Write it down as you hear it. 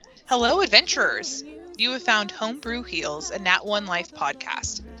Hello, adventurers! You have found Homebrew Heals, a Nat One Life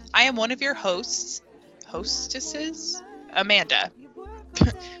podcast. I am one of your hostesses, Amanda.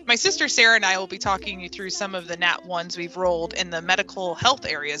 My sister Sarah and I will be talking you through some of the Nat Ones we've rolled in the medical health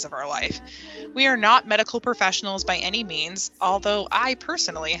areas of our life. We are not medical professionals by any means, although I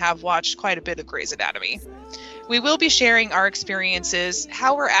personally have watched quite a bit of Grey's Anatomy. We will be sharing our experiences,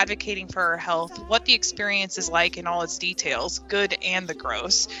 how we're advocating for our health, what the experience is like in all its details, good and the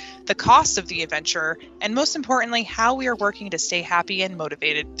gross, the cost of the adventure, and most importantly, how we are working to stay happy and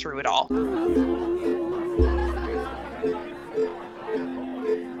motivated through it all.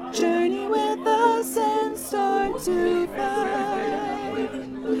 Journey with us and start to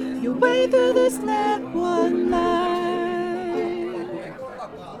find your way through this Nat One life.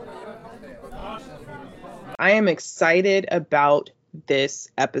 I am excited about this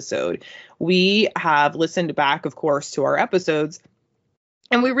episode. We have listened back, of course, to our episodes,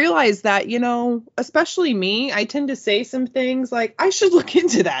 and we realized that, especially me, I tend to say some things like, I should look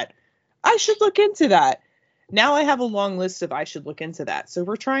into that. I should look into that. Now I have a long list of I should look into that. So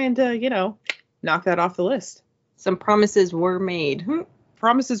we're trying to, knock that off the list. Some promises were made.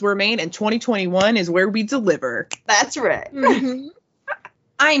 Promises were made, and 2021 is where we deliver. That's right. Mm-hmm.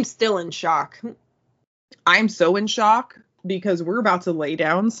 I'm still in shock. I'm so in shock because we're about to lay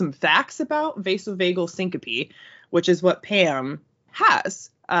down some facts about vasovagal syncope, which is what Pam has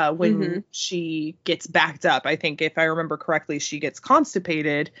when she gets backed up. I think if I remember correctly, she gets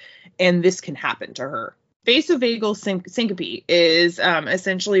constipated and this can happen to her. Vasovagal syncope is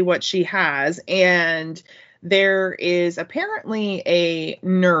essentially what she has, and there is apparently a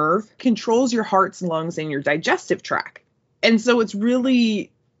nerve controls your heart's lungs and your digestive tract. And so it's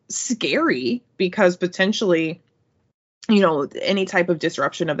really scary because potentially, any type of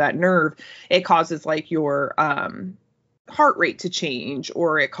disruption of that nerve, it causes like your heart rate to change,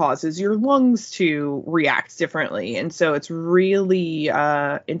 or it causes your lungs to react differently. And so it's really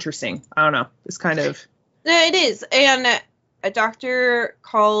interesting. I don't know. It's kind of. It is. And a doctor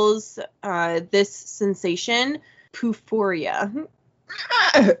calls this sensation poophoria.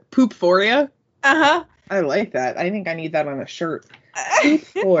 Poophoria? Uh-huh. I like that. I think I need that on a shirt. Right?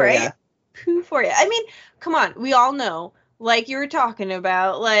 Poophoria. I mean, come on. We all know, like you were talking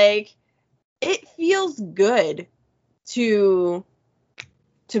about, like, it feels good to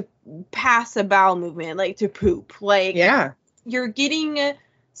pass a bowel movement, like to poop. Like, yeah, you're getting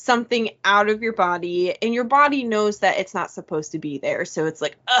something out of your body, and your body knows that it's not supposed to be there. So it's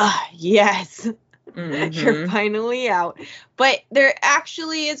like, yes. You're finally out. But there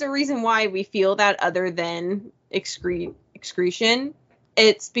actually is a reason why we feel that other than excretion.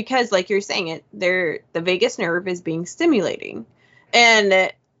 It's because, like you're saying, the vagus nerve is being stimulating.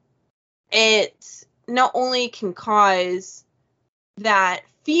 And it not only can cause that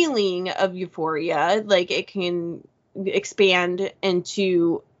feeling of euphoria, like it can expand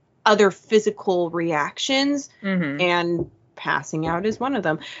into other physical reactions, and passing out is one of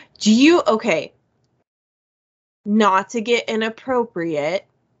them. Not to get inappropriate,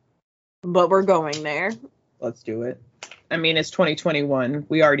 but we're going there. Let's do it. I mean, it's 2021.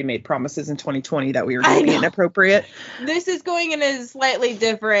 We already made promises in 2020 that we were going to be inappropriate. This is going in a slightly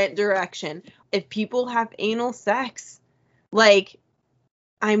different direction. If people have anal sex, like,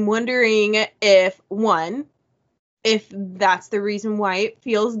 I'm wondering if that's the reason why it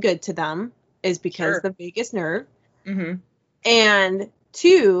feels good to them, is because of the vagus nerve. And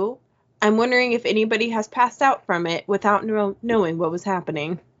 2, I'm wondering if anybody has passed out from it without knowing what was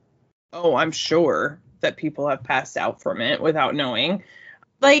happening. Oh, I'm sure that people have passed out from it without knowing.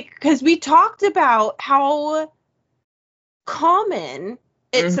 Like, because we talked about how common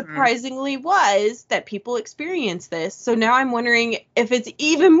it surprisingly was that people experience this. So now I'm wondering if it's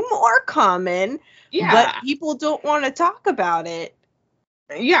even more common, but people don't want to talk about it.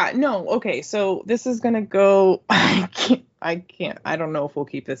 Yeah, no, okay, so this is going to go, I don't know if we'll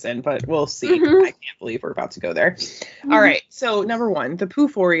keep this in, but we'll see. I can't believe we're about to go there. All right, so number 1, the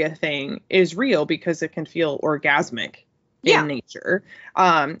poophoria thing is real because it can feel orgasmic in nature.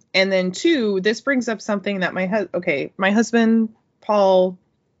 And then 2, this brings up something that my husband, Paul,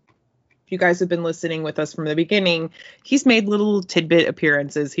 if you guys have been listening with us from the beginning, he's made little tidbit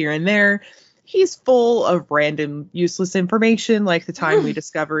appearances here and there. He's full of random useless information, like the time we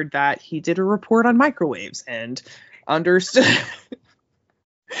discovered that he did a report on microwaves and understood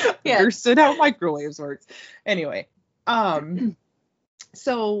how microwaves works. Anyway,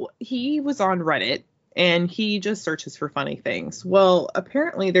 so he was on Reddit and he just searches for funny things. Well,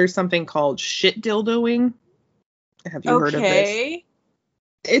 apparently there's something called shit dildoing. Have you heard of this?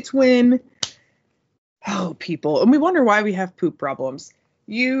 It's when, people, and we wonder why we have poop problems.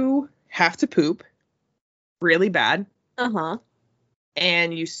 you have to poop really bad. Uh-huh.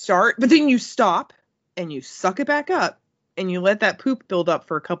 And but then you stop and you suck it back up and you let that poop build up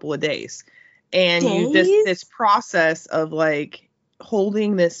for a couple of days. And this process of like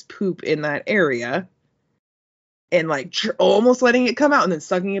holding this poop in that area and like almost letting it come out and then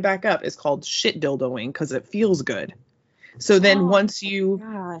sucking it back up is called shit dildoing because it feels good. So then once you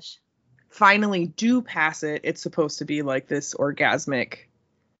finally do pass it, it's supposed to be like this orgasmic,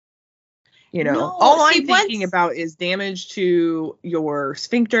 all I'm thinking about is damage to your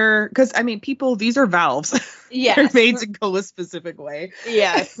sphincter. Because, I mean, people, these are valves. Yes. They're made to go a specific way.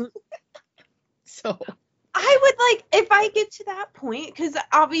 Yes. So. I would like, if I get to that point, because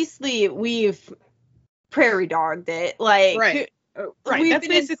obviously we've prairie dogged it. Like, right. That's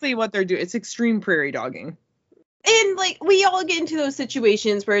basically what they're doing. It's extreme prairie dogging. And, like, we all get into those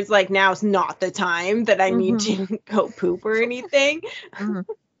situations where it's like, now's not the time that I need to go poop or anything.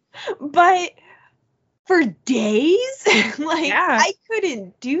 But for days, like, I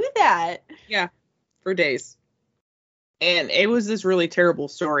couldn't do that. Yeah, for days. And it was this really terrible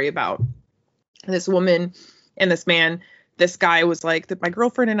story about this woman and this man. This guy was like, my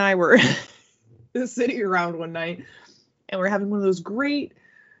girlfriend and I were sitting around one night, and we're having one of those great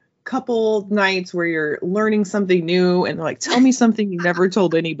couple nights where you're learning something new and like, tell me something you never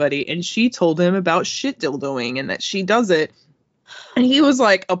told anybody. And she told him about shit dildoing and that she does it. And he was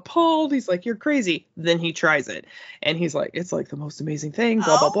like appalled. He's like, you're crazy. Then he tries it. And he's like, it's like the most amazing thing,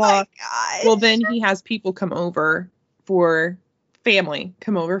 blah, blah, blah. Well, then he has people come over for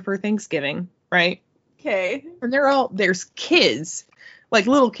Thanksgiving, right? Okay. And there's kids, like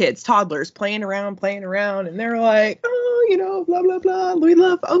little kids, toddlers playing around. And they're like, oh, blah, blah, blah. We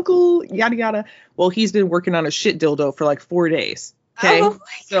love Uncle, yada, yada. Well, he's been working on a shit dildo for like 4 days. Okay.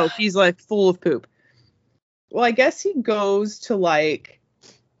 So he's like full of poop. Well, I guess he goes to like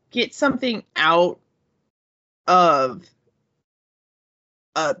get something out of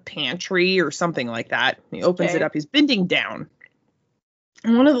a pantry or something like that. He opens it up. He's bending down.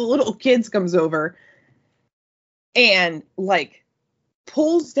 And one of the little kids comes over and like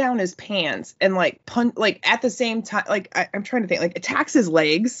pulls down his pants and like at the same time, like I'm trying to think, like attacks his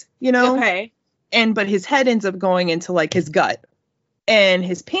legs, Okay. But his head ends up going into like his gut, and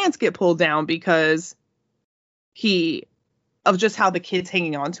his pants get pulled down because of just how the kid's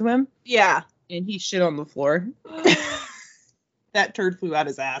hanging on to him. Yeah. And he shit on the floor. That turd flew out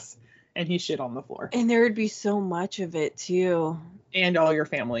his ass and he shit on the floor. And there would be so much of it too. And all your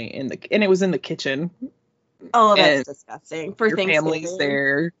family and it was in the kitchen. Oh, that's disgusting. For your family's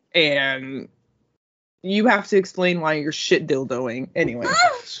there and you have to explain why you're shit dildoing anyway.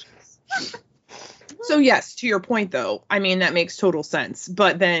 So yes, to your point though, I mean, that makes total sense.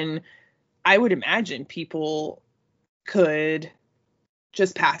 But then I would imagine people could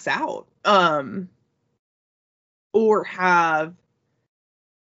just pass out, or have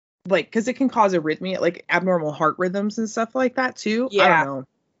like, because it can cause arrhythmia, like abnormal heart rhythms and stuff like that too. Yeah. I don't know.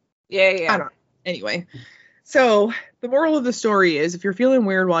 Yeah. I don't know. Anyway, so the moral of the story is, if you're feeling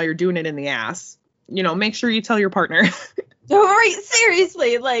weird while you're doing it in the ass, make sure you tell your partner. Oh, right,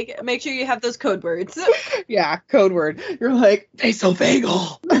 seriously, like, make sure you have those code words. Yeah, code word. You're like,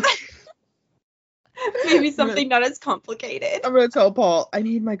 vasovagal. Maybe something not as complicated. I'm gonna tell Paul, I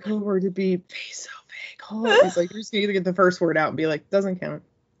need my code word to be vasovagal. He's like, you're just gonna get the first word out and be like, doesn't count.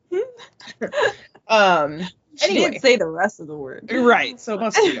 She Anyway. didn't say the rest of the word. Right, so it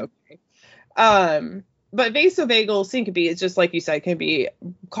must be okay. But vasovagal syncope is just like you said, can be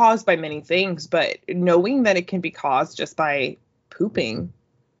caused by many things, but knowing that it can be caused just by pooping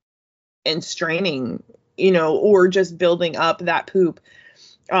and straining, or just building up that poop,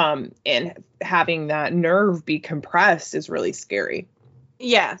 and having that nerve be compressed is really scary.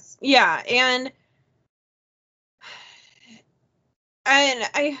 Yes. Yeah. And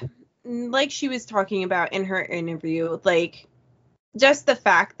I, like she was talking about in her interview, like just the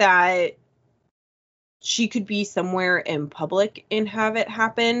fact that she could be somewhere in public and have it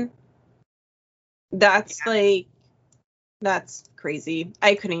happen. That's that's crazy.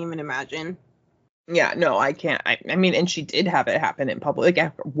 I couldn't even imagine. Yeah, no, I can't. I mean, and she did have it happen in public, like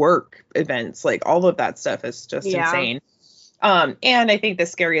at work events, like all of that stuff is just insane. And I think the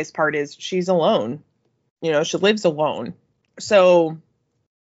scariest part is she's alone. She lives alone. So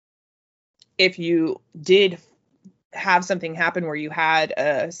if you did have something happen where you had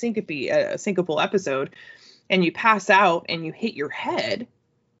a syncopal episode, and you pass out and you hit your head,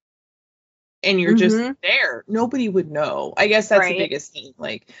 and you're just there. Nobody would know. I guess that's the Right. biggest thing.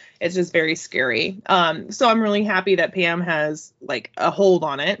 Like, it's just very scary. So I'm really happy that Pam has like a hold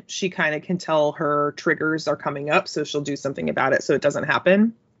on it. She kind of can tell her triggers are coming up, so she'll do something about it so it doesn't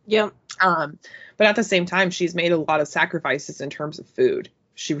happen. Yep. But at the same time, she's made a lot of sacrifices in terms of food.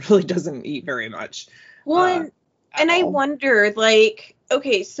 She really doesn't eat very much. Well, and I all. wonder, like,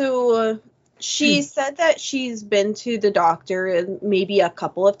 okay, so she said that she's been to the doctor maybe a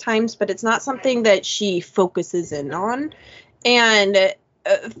couple of times, but it's not something that she focuses in on. And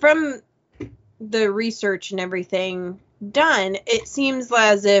from the research and everything done, it seems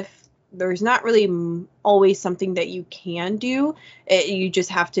as if there's not really always something that you can do. You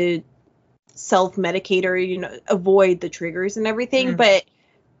just have to self-medicate or, you know, avoid the triggers and everything. But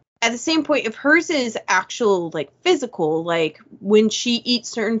at the same point, if hers is actual, like, physical, like when she eats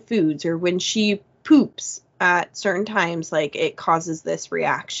certain foods or when she poops at certain times, like, it causes this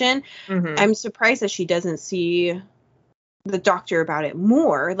reaction, I'm surprised that she doesn't see the doctor about it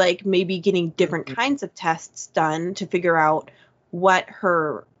more, like maybe getting different kinds of tests done to figure out what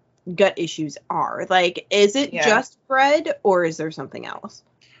her gut issues are. Like, is it just bread or is there something else?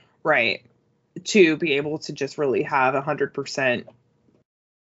 Right. To be able to just really have 100%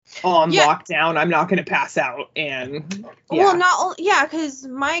 on lockdown, I'm not going to pass out. And well, because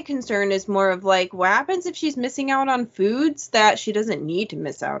my concern is more of like, what happens if she's missing out on foods that she doesn't need to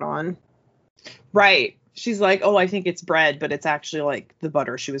miss out on? Right. She's like, oh, I think it's bread, but it's actually like the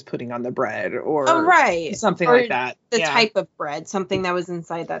butter she was putting on the bread, or something or like that. The type of bread, something that was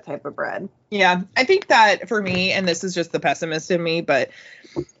inside that type of bread. Yeah, I think that for me, and this is just the pessimist in me, but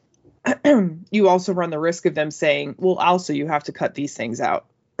you also run the risk of them saying, well, also you have to cut these things out.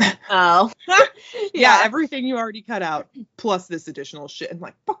 Oh. Yeah, everything you already cut out, plus this additional shit. And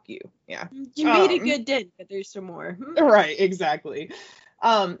like, fuck you. Yeah. You made a good dent, but there's some more. Right, exactly.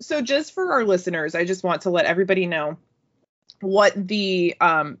 So just for our listeners, I just want to let everybody know what the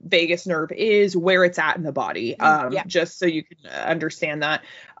vagus nerve is, where it's at in the body, just so you can understand that.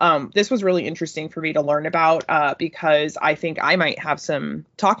 This was really interesting for me to learn about because I think I might have some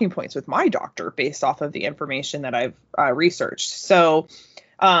talking points with my doctor based off of the information that I've researched. So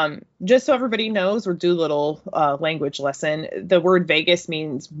just so everybody knows, or do a little language lesson, the word vagus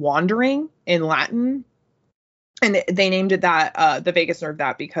means wandering in Latin. And they named it that, the vagus nerve,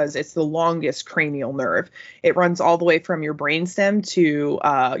 that because it's the longest cranial nerve. It runs all the way from your brainstem to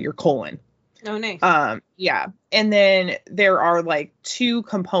your colon. Oh, nice. Yeah. And then there are like two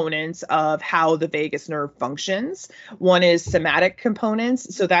components of how the vagus nerve functions. One is somatic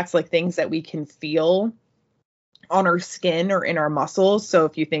components. So that's like things that we can feel on our skin or in our muscles. So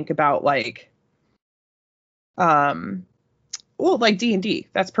if you think about like, like D&D,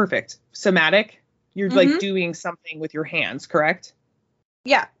 that's perfect. Somatic. You're like doing something with your hands, correct?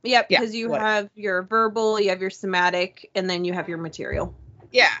 Yeah, because you have your verbal, you have your somatic, and then you have your material.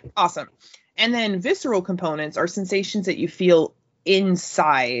 Yeah, awesome. And then visceral components are sensations that you feel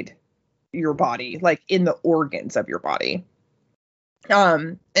inside your body, like in the organs of your body.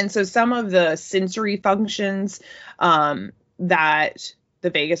 And so some of the sensory functions that the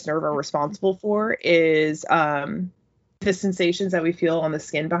vagus nerve are responsible for is the sensations that we feel on the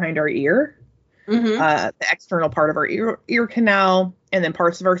skin behind our ear. The external part of our ear canal, and then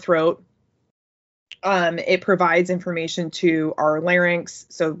parts of our throat. It provides information to our larynx,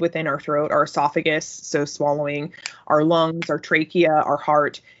 so within our throat, our esophagus, so swallowing, our lungs, our trachea, our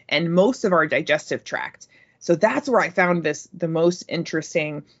heart, and most of our digestive tract. So that's where I found this the most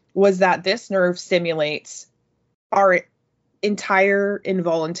interesting, was that this nerve stimulates our entire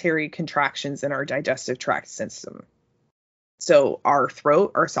involuntary contractions in our digestive tract system. So our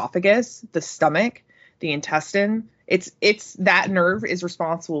throat, our esophagus, the stomach, the intestine, it's that nerve is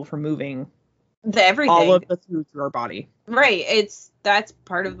responsible for moving everything, all of the food through our body. Right. That's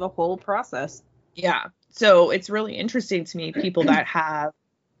part of the whole process. Yeah. So it's really interesting to me, people that have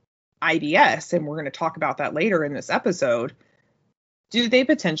IBS, and we're going to talk about that later in this episode, do they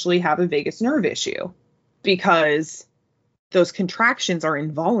potentially have a vagus nerve issue? Because those contractions are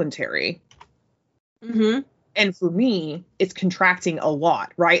involuntary. And for me, it's contracting a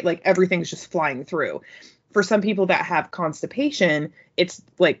lot, right? Like everything's just flying through. For some people that have constipation, it's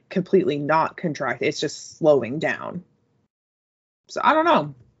like completely not contracted. It's just slowing down. So I don't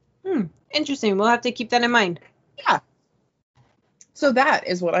know. Interesting. We'll have to keep that in mind. Yeah. So that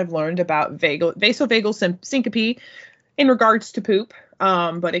is what I've learned about vasovagal syncope in regards to poop.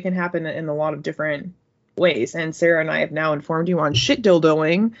 But it can happen in a lot of different ways. And Sarah and I have now informed you on shit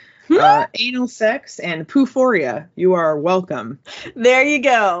dildoing, anal sex, and poophoria. You are welcome. There you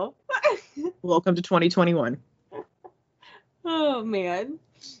go. Welcome to 2021. Oh, man.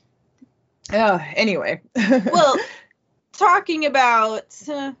 Anyway. Well, talking about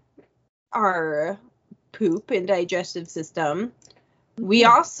our poop and digestive system, we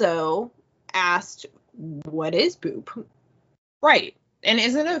also asked, what is poop? Right. And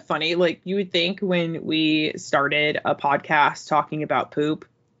isn't it funny? Like, you would think when we started a podcast talking about poop,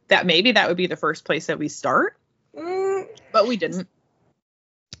 that maybe that would be the first place that we start. But we didn't.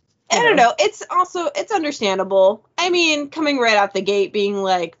 I don't know. It's understandable. I mean, coming right out the gate being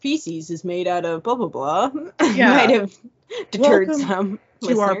like, feces is made out of blah, blah, blah, might have deterred some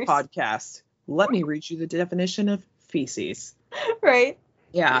listeners. To our podcast. Let me read you the definition of feces. Right.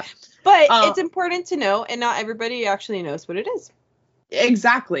 Yeah. But it's important to know, and not everybody actually knows what it is.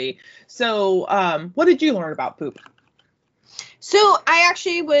 Exactly. So, what did you learn about poop? So, I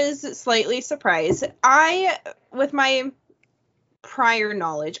actually was slightly surprised. With my prior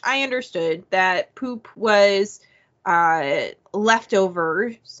knowledge, I understood that poop was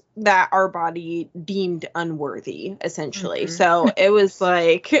leftovers that our body deemed unworthy, essentially. Mm-hmm. So, it was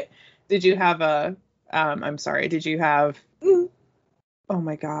like... Did you have oh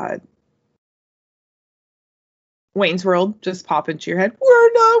my God. Wayne's World just pop into your head.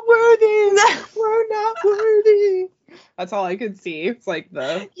 We're not worthy. We're not worthy. That's all I could see. It's like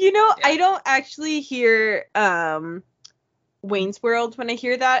the... I don't actually hear Wayne's World when I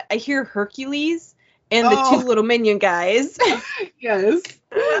hear that. I hear Hercules and the two little minion guys. Yes.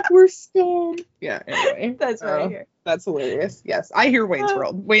 We're scum. Yeah, anyway. That's what I hear. That's hilarious. Yes, I hear Wayne's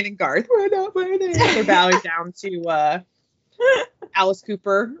World. Wayne and Garth. We're not worthy. They're bowing down to Alice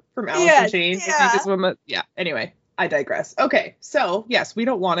Cooper from Alice in Chains. Yeah. I think is one. Yeah. Anyway, I digress. Okay, so yes, we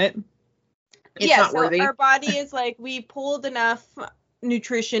don't want it. It's not worthy. Our body is like, we pulled enough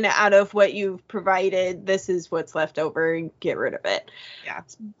nutrition out of what you've provided. This is what's left over. Get rid of it. Yeah,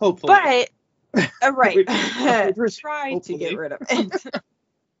 hopefully. But right, try to get rid of it.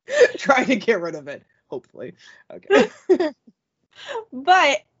 Try to get rid of it. Hopefully. Okay.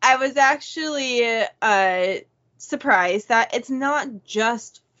 But I was actually surprised that it's not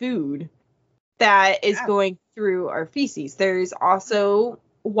just food that is going through our feces. There's also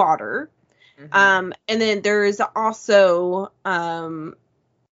water. Mm-hmm. And then there's also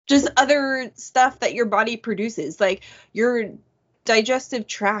just other stuff that your body produces. Like, your digestive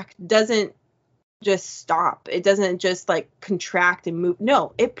tract doesn't just stop. It doesn't just like contract and move.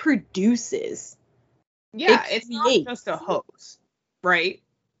 No, it produces. Yeah, it's not just a hose, right?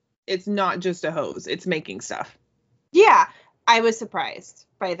 It's not just a hose. It's making stuff. Yeah, I was surprised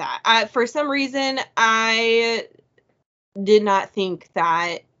by that. For some reason, I did not think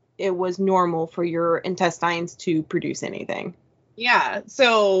that it was normal for your intestines to produce anything. Yeah,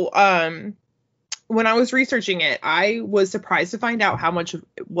 so when I was researching it, I was surprised to find out how much it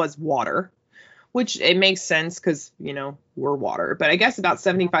was water, which it makes sense because, we're water. But I guess about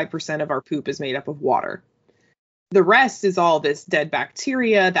 75% of our poop is made up of water. The rest is all this dead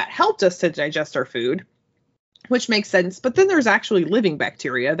bacteria that helped us to digest our food, which makes sense. But then there's actually living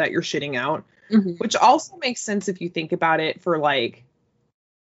bacteria that you're shitting out, which also makes sense if you think about it for like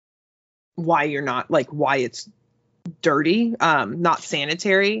why it's dirty, not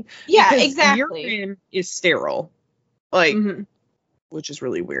sanitary. Yeah, because exactly. Urine is sterile, which is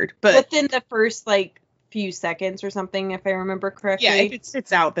really weird. But within the first few seconds or something, if I remember correctly. Yeah, if it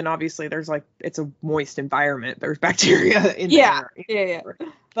sits out, then obviously there's it's a moist environment. There's bacteria in there. Yeah.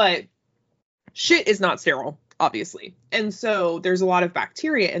 But shit is not sterile, obviously. And so there's a lot of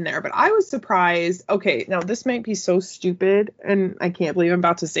bacteria in there. But I was surprised. Okay, now this might be so stupid, and I can't believe I'm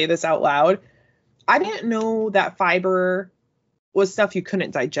about to say this out loud. I didn't know that fiber was stuff you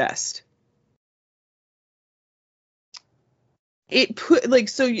couldn't digest.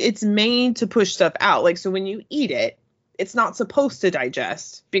 So it's made to push stuff out. So when you eat it, it's not supposed to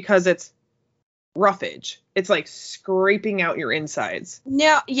digest because it's roughage. It's like scraping out your insides.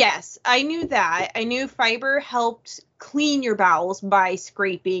 Now, yes, I knew that. I knew fiber helped clean your bowels by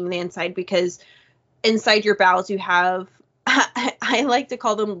scraping the inside, because inside your bowels you have, I like to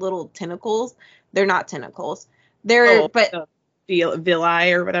call them little tentacles. They're not tentacles. Villi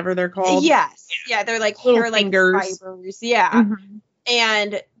or whatever they're called. Yes. Yeah, they're like little hair-like fingers. fibers. Yeah. Mm-hmm.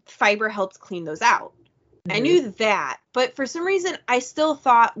 And fiber helps clean those out. Mm-hmm. I knew that. But for some reason, I still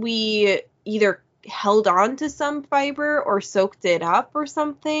thought we either held on to some fiber or soaked it up or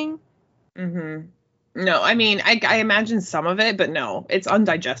something. Mm-hmm. No, I mean, I imagine some of it, but no, it's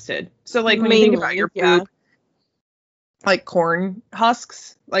undigested. So when you think about your poop, like corn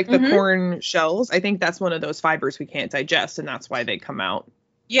husks, the corn shells, I think that's one of those fibers we can't digest, and that's why they come out.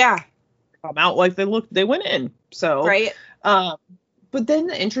 Yeah. Come out like they went in. So, right. But then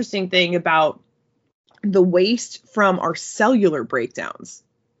the interesting thing about the waste from our cellular breakdowns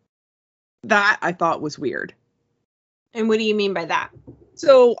That I thought was weird. And what do you mean by that?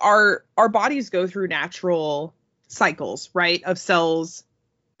 So our bodies go through natural cycles, right, of cells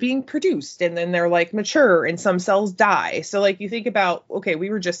being produced, and then they're like mature and some cells die. So like you think about, okay, we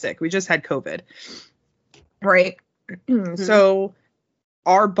were just sick. We just had COVID, right? So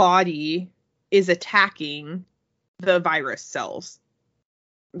our body is attacking the virus cells.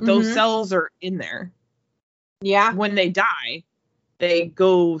 Those cells are in there. Yeah. When they die, they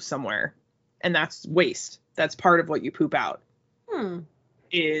go somewhere, and that's waste. That's part of what you poop out.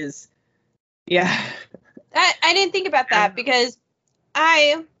 Is, yeah. I didn't think about that because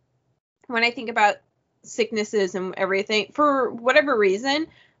when I think about sicknesses and everything, for whatever reason,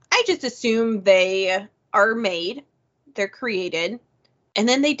 I just assume they are made, they're created, and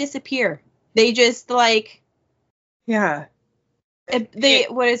then they disappear. They just like, yeah.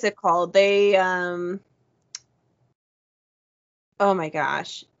 What is it called? They, oh my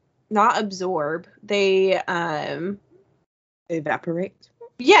gosh, not absorb. They, evaporate.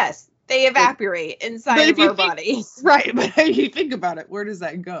 Yes, they evaporate inside of our bodies. Right, but if you think about it, where does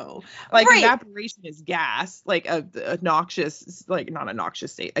that go? Like evaporation is gas, like a noxious, like not a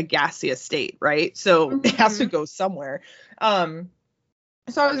noxious state, a gaseous state, right? So it has to go somewhere.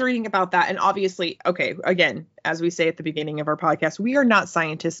 So I was reading about that, and obviously, okay, again, as we say at the beginning of our podcast, we are not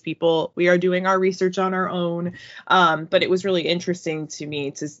scientists, people. We are doing our research on our own. But it was really interesting to me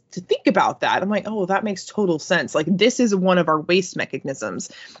to think about that. I'm like, oh, that makes total sense. Like, this is one of our waste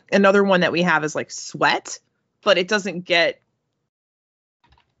mechanisms. Another one that we have is like sweat, but it doesn't get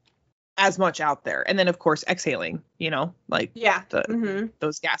as much out there. And then, of course, exhaling, like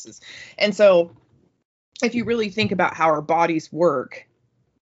those gases. And so if you really think about how our bodies work,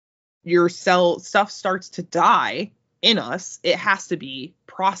 your cell stuff starts to die in us. It has to be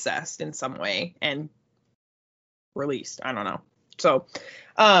processed in some way and released. I don't know. So,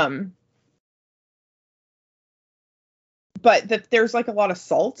 but there's like a lot of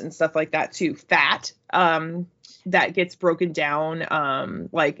salt and stuff like that too. Fat, that gets broken down,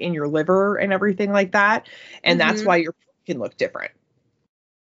 like in your liver and everything like that. And that's why your poop can look different.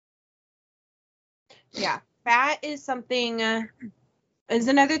 Yeah. Fat is something, is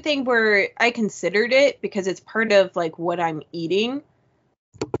another thing where I considered it because it's part of like what I'm eating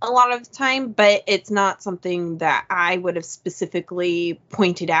a lot of the time, but it's not something that I would have specifically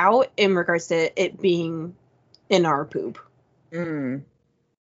pointed out in regards to it being in our poop.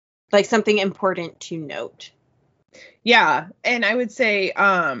 Like something important to note. Yeah. And I would say,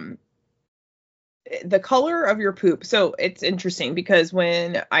 the color of your poop. So it's interesting because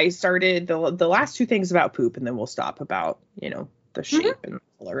when I started the last two things about poop, and then we'll stop about, the shape and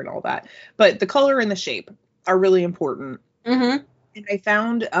color and all that. But the color and the shape are really important. And I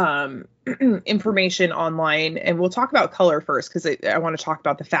found information online, and we'll talk about color first because I want to talk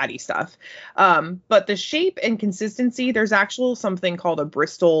about the fatty stuff. But the shape and consistency, there's actually something called a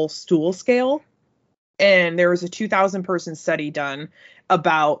Bristol stool scale. And there was a 2,000 person study done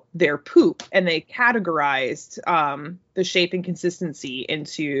about their poop, and they categorized the shape and consistency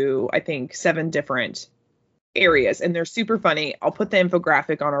into, I think, 7 different areas, and they're super funny. I'll put the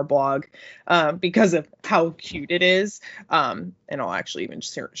infographic on our blog because of how cute it is, and I'll actually even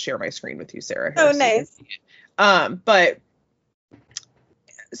share my screen with you, Sarah. Oh, nice. But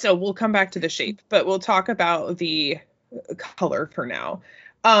so we'll come back to the shape, but we'll talk about the color for now.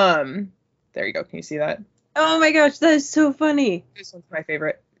 There you go. Can you see that? Oh my gosh, that is so funny. This one's my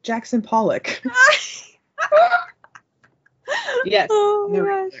favorite. Jackson Pollock. Yes. Oh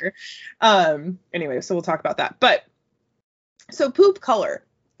my gosh. Anyway, so we'll talk about that. But so poop color.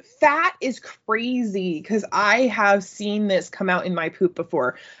 Fat is crazy because I have seen this come out in my poop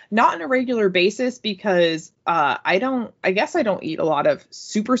before. Not on a regular basis because I guess I don't eat a lot of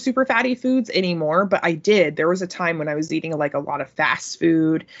super, super fatty foods anymore, but I did. There was a time when I was eating like a lot of fast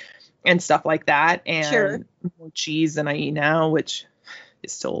food and stuff like that, and more cheese than I eat now, which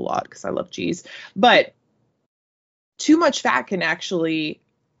is still a lot because I love cheese. But too much fat can actually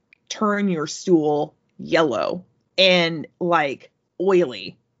turn your stool yellow and like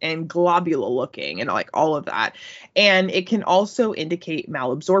oily and globular looking and like all of that. And it can also indicate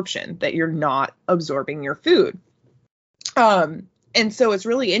malabsorption, that you're not absorbing your food. And so it's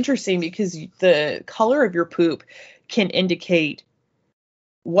really interesting because the color of your poop can indicate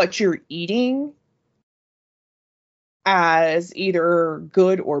what you're eating as either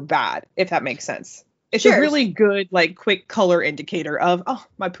good or bad, if that makes sense. It's a really good, like, quick color indicator of, oh,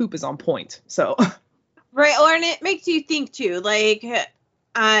 my poop is on point. So, right, and it makes you think too, like,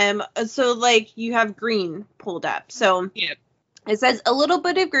 so like you have green pulled up, so it says a little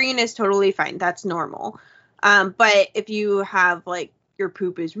bit of green is totally fine, that's normal. But if you have like your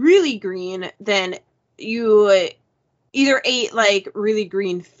poop is really green, then you either ate like really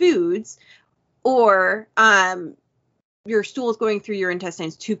green foods, or your stool is going through your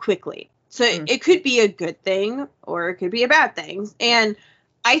intestines too quickly. So it could be a good thing or it could be a bad thing. And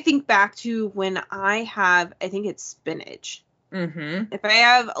I think back to when I think it's spinach. Mm-hmm. If I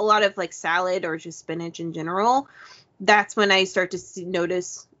have a lot of like salad or just spinach in general, that's when I start to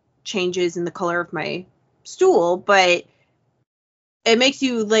notice changes in the color of my stool. But it makes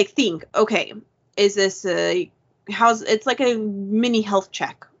you like think, okay, is this it's like a mini health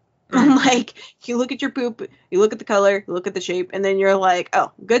check. Like, you look at your poop, you look at the color, you look at the shape, and then you're like,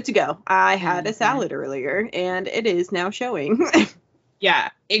 oh, good to go. I had a salad earlier, and it is now showing.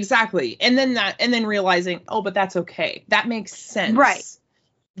 Yeah, exactly. And then realizing, oh, but that's okay. That makes sense. Right.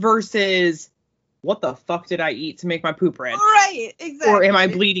 Versus, what the fuck did I eat to make my poop red? Right, exactly. Or am I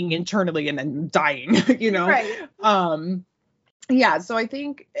bleeding internally and then dying, you know? Right. Yeah, so I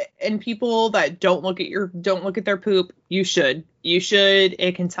think, and people that don't look at their poop, you should.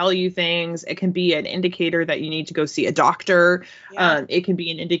 It can tell you things. It can be an indicator that you need to go see a doctor. Yeah. It can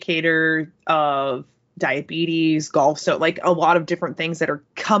be an indicator of diabetes, so like a lot of different things that are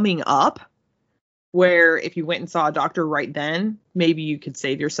coming up, where if you went and saw a doctor right then, maybe you could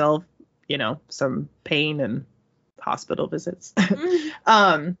save yourself, you know, some pain and hospital visits.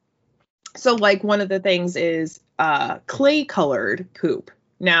 So like one of the things is clay colored poop.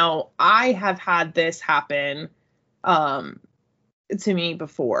 Now, I have had this happen to me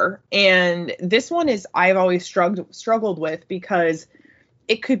before, and this one is I've always struggled with, because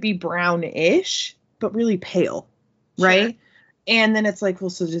it could be brownish but really pale, right? Sure. And then it's like,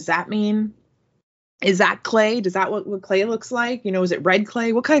 well, so does that mean, is that clay? Does that what clay looks like? You know, is it red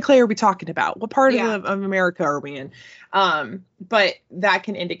clay? What kind of clay are we talking about? What part of America are we in? But that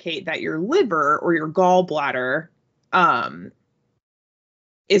can indicate that your liver or your gallbladder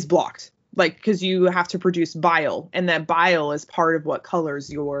is blocked, like, because you have to produce bile, and that bile is part of what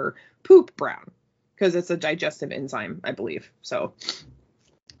colors your poop brown, because it's a digestive enzyme, I believe. So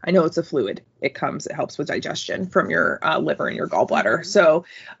I know it's a fluid. It helps with digestion from your liver and your gallbladder. So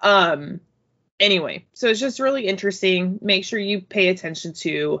anyway, so it's just really interesting. Make sure you pay attention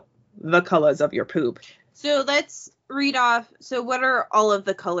to the colors of your poop. So let's read off. So what are all of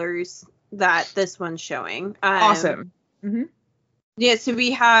the colors that this one's showing? Awesome. Mm-hmm. Yeah, so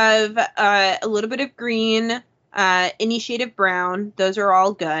we have a little bit of green, any shade of brown. Those are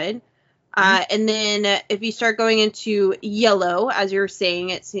all good. And then if you start going into yellow, as you're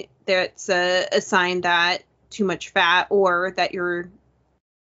saying, that's a sign that too much fat, or that you're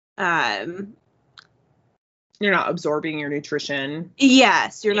not absorbing your nutrition.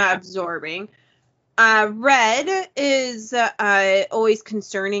 Yes, you're not absorbing. Red is always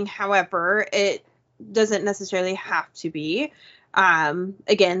concerning. However, it doesn't necessarily have to be.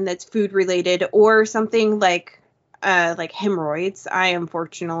 Again, that's food related, or something like hemorrhoids. I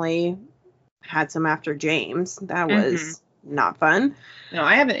unfortunately had some after James. That was not fun. No,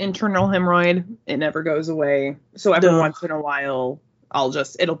 I have an internal hemorrhoid. It never goes away. So every once in a while,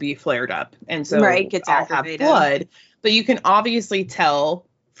 it'll be flared up. And so I'll have blood. But you can obviously tell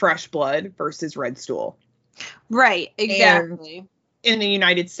fresh blood versus red stool. Right, exactly. And in the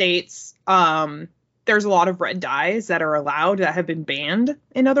United States, there's a lot of red dyes that are allowed that have been banned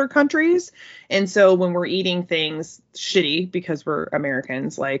in other countries. And so when we're eating things shitty because we're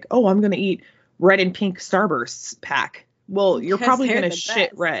Americans, like, oh, I'm going to eat red and pink Starbursts pack. Well, you're probably going to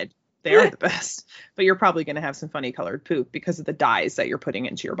shit red. They are the best. But you're probably going to have some funny colored poop because of the dyes that you're putting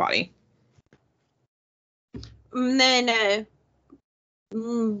into your body. And then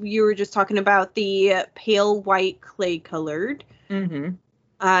you were just talking about the pale white clay colored. Mm-hmm.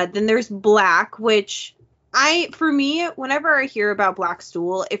 Then there's black, which for me, whenever I hear about black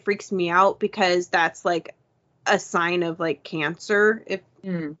stool, it freaks me out, because that's like a sign of like cancer if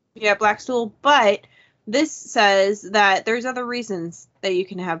you have black stool. But this says that there's other reasons that you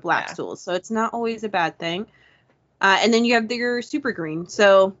can have black stools, so it's not always a bad thing. And then you have your super green,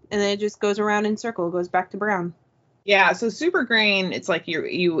 and then it just goes around in circle, goes back to brown. Yeah, so super green, it's like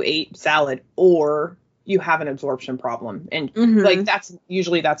you ate salad, or you have an absorption problem. And like that's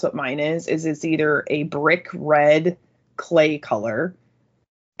what mine is it's either a brick red clay color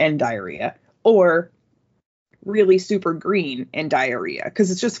and diarrhea, or really super green and diarrhea,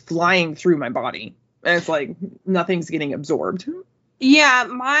 because it's just flying through my body and it's like nothing's getting absorbed. Yeah,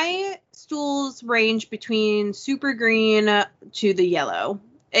 my stools range between super green to the yellow.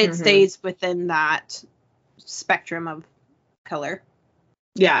 It stays within that spectrum of color.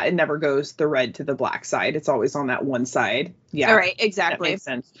 Yeah, it never goes the red to the black side. It's always on that one side. Yeah. All right, exactly. That makes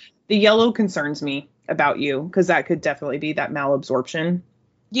sense. The yellow concerns me about you because that could definitely be that malabsorption.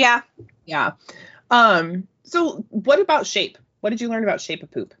 Yeah. Yeah. So what about shape? What did you learn about shape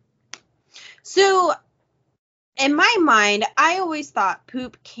of poop? So in my mind, I always thought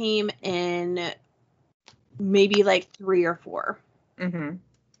poop came in maybe like 3 or 4. Mm-hmm.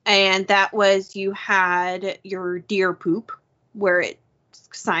 And that was, you had your deer poop, where it's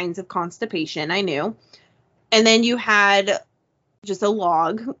signs of constipation, I knew. And then you had just a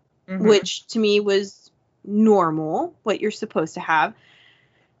log, Mm-hmm. which to me was normal, what you're supposed to have.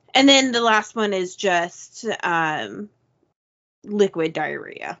 And then the last one is just liquid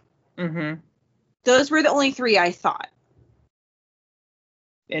diarrhea. Mm-hmm. Those were the only 3 I thought.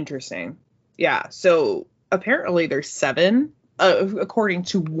 Interesting. Yeah. So apparently there's 7, according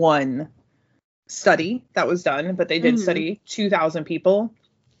to one study that was done, but they did study 2,000 people.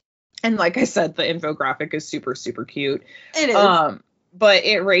 And like I said, the infographic is super, super cute. It is. But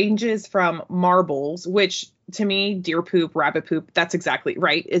it ranges from marbles, which to me, deer poop, rabbit poop, that's exactly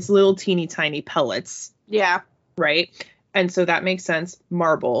right. It's little teeny tiny pellets. Yeah. Right. And so that makes sense.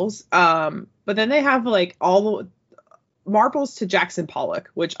 Marbles. But then they have like all the marbles to Jackson Pollock,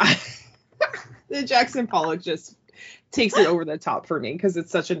 which the Jackson Pollock just takes it over the top for me because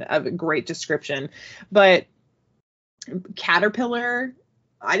it's such a great description. But caterpillar,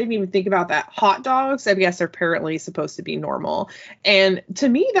 I didn't even think about that. Hot dogs, I guess, are apparently supposed to be normal. And to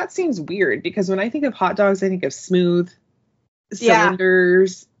me, that seems weird because when I think of hot dogs, I think of smooth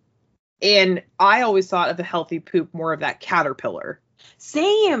cylinders. And I always thought of the healthy poop more of that caterpillar.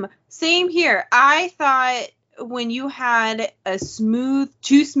 Same here. I thought when you had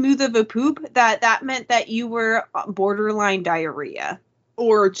too smooth of a poop, that meant that you were borderline diarrhea.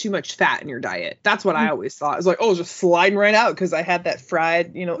 Or too much fat in your diet. That's what I always thought. It's like, oh, just sliding right out because I had that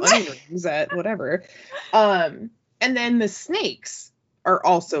fried, onion rings at whatever. And then the snakes are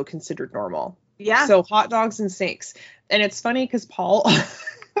also considered normal. Yeah. So hot dogs and snakes. And it's funny because Paul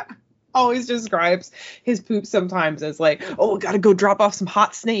always describes his poop sometimes as like, oh, gotta go drop off some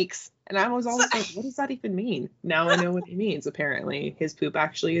hot snakes. And I was always like, what does that even mean? Now I know what he means. Apparently his poop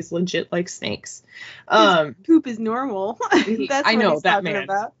actually is legit like snakes. His poop is normal. That's I what know he's that talking man.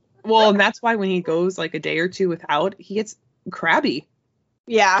 about. Well, and that's why when he goes like a day or two without, he gets crabby.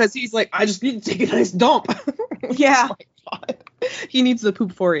 Yeah. Because he's like, I just need to take a nice dump. Yeah. Oh my God. He needs the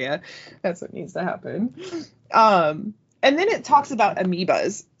poop for you. That's what needs to happen. And then it talks about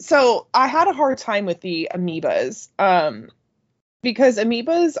amoebas. So I had a hard time with the amoebas. Because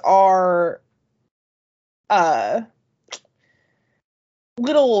amoebas are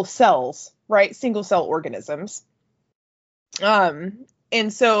little cells, right? Single cell organisms. And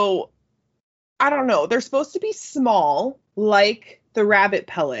so I don't know, they're supposed to be small like the rabbit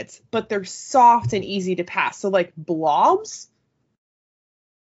pellets, but they're soft and easy to pass. So like blobs.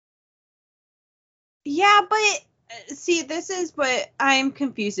 Yeah, but see, this is what I'm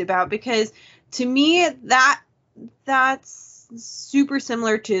confused about, because to me that's super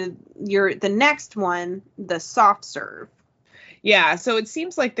similar to the next one, the soft serve. Yeah, so it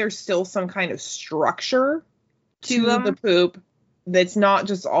seems like there's still some kind of structure to the poop that's not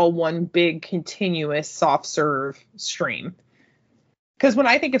just all one big continuous soft serve stream. Because when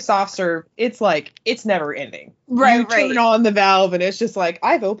I think of soft serve, it's like it's never ending. Right, you turn on the valve and it's just like,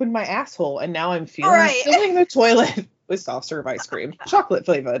 I've opened my asshole and now I'm filling the toilet with soft serve ice cream, chocolate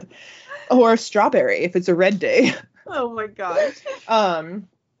flavored, or strawberry if it's a red day. Oh my gosh.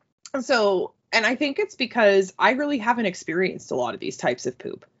 So, and I think it's because I really haven't experienced a lot of these types of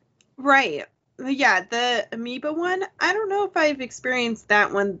poop. Right. Yeah, the amoeba one, I don't know if I've experienced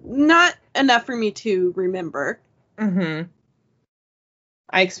that one. Not enough for me to remember. Mm-hmm.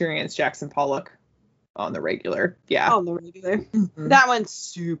 I experienced Jackson Pollock on the regular. Yeah. On the regular. Mm-hmm. That one's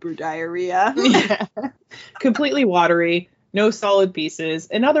super diarrhea. Yeah. Completely watery, no solid pieces.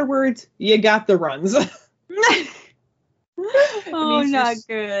 In other words, you got the runs. Oh, not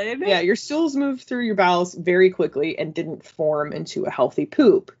good. Yeah, your stools moved through your bowels very quickly and didn't form into a healthy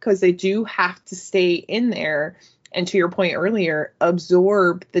poop because they do have to stay in there and, to your point earlier,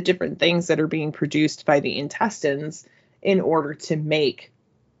 absorb the different things that are being produced by the intestines in order to make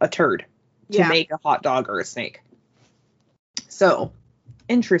a turd, to make a hot dog or a snake. So,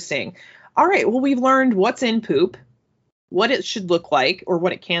 interesting. All right, well, we've learned what's in poop, what it should look like or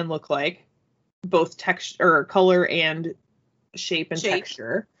what it can look like, both texture or color and shape and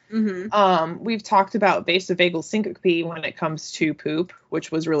texture. Mm-hmm. We've talked about vasovagal syncope when it comes to poop,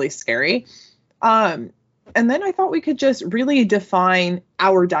 which was really scary. And then I thought we could just really define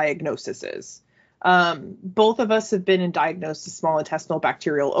our diagnoses. Both of us have been diagnosed with small intestinal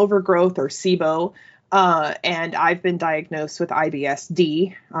bacterial overgrowth, or SIBO. And I've been diagnosed with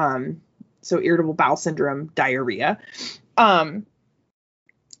IBS-D, so irritable bowel syndrome, diarrhea. And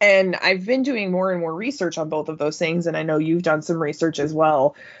I've been doing more and more research on both of those things, and I know you've done some research as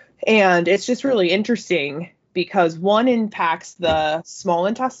well. And it's just really interesting because one impacts the small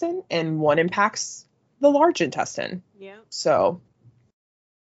intestine and one impacts the large intestine. Yeah. So.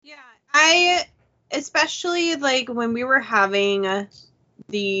 Yeah. I, especially like when we were having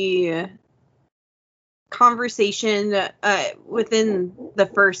the conversation within the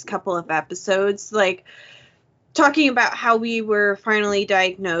first couple of episodes, like talking about how we were finally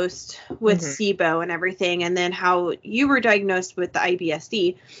diagnosed with SIBO and everything, and then how you were diagnosed with the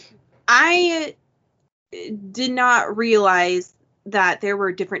IBS-D. I did not realize that there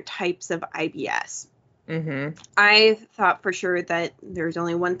were different types of IBS. I thought for sure that there's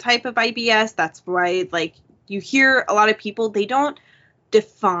only one type of IBS. That's why, like, you hear a lot of people, they don't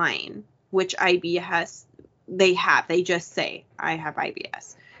define which IBS they have. They just say, I have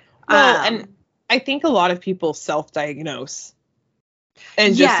IBS. Well, and I think a lot of people self-diagnose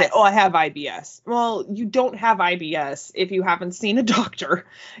and just say, oh, I have IBS. Well, you don't have IBS if you haven't seen a doctor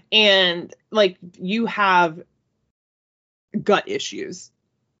and like you have gut issues.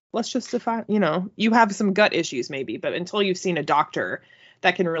 Let's just define, you have some gut issues maybe, but until you've seen a doctor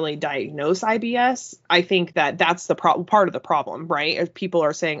that can really diagnose IBS, I think that that's the part of the problem, right? If people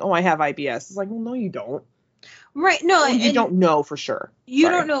are saying, oh, I have IBS. It's like, well, no, you don't. Right. No, well, you don't know for sure. You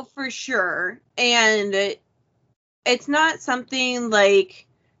don't know for sure. And it's not something like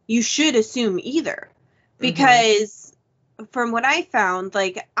you should assume either, because from what I found,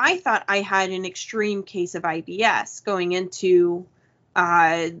 like, I thought I had an extreme case of IBS going into,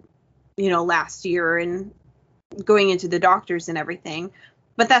 last year and going into the doctors and everything,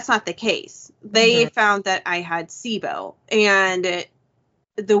 but that's not the case. They found that I had SIBO, and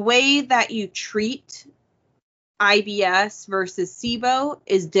the way that you treat IBS versus SIBO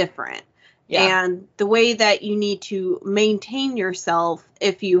is different. Yeah. And the way that you need to maintain yourself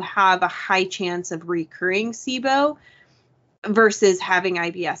if you have a high chance of recurring SIBO versus having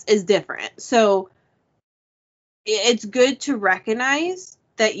IBS is different. So it's good to recognize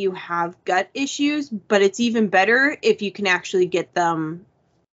that you have gut issues, but it's even better if you can actually get them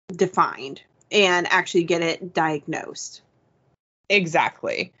defined and actually get it diagnosed.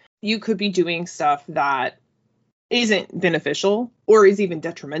 Exactly. You could be doing stuff that isn't beneficial or is even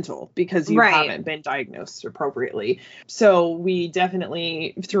detrimental because you haven't been diagnosed appropriately. So we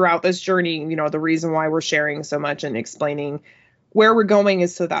definitely, throughout this journey, the reason why we're sharing so much and explaining where we're going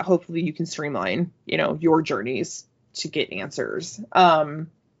is so that hopefully you can streamline, your journeys to get answers.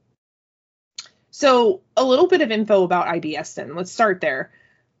 So a little bit of info about IBS then. Let's start there.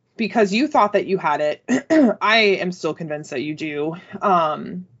 Because you thought that you had it. I am still convinced that you do.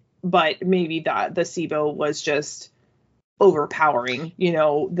 But maybe that the SIBO was just overpowering,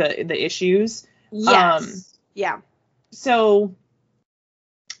 the issues. Yes. Yeah. So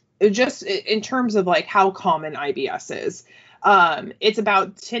just in terms of like how common IBS is, it's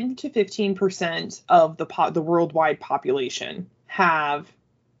about 10 to 15% of the worldwide population have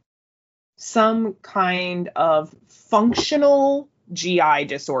some kind of functional GI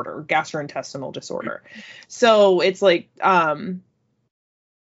disorder, gastrointestinal disorder. So it's like,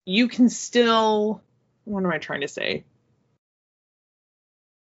 you can still, what am I trying to say?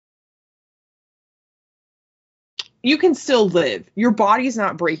 You can still live. Your body's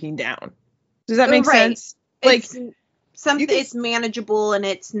not breaking down. Does that make sense? Like something, it's manageable and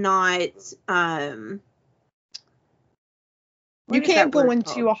it's not, you can't go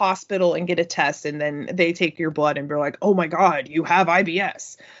into a hospital and get a test and then they take your blood and be like, oh my God, you have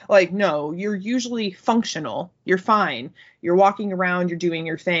IBS. Like, no, you're usually functional. You're fine. You're walking around, you're doing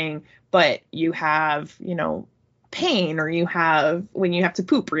your thing, but you have, pain, or you have, when you have to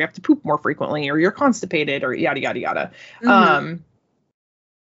poop, or you have to poop more frequently, or you're constipated, or yada, yada, yada.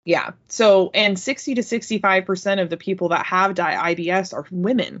 Yeah. So, and 60 to 65% of the people that have IBS are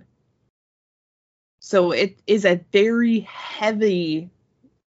women. So it is a very heavy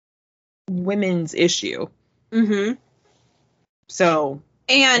women's issue. So,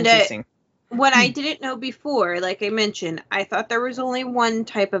 and what I didn't know before, like I mentioned, I thought there was only one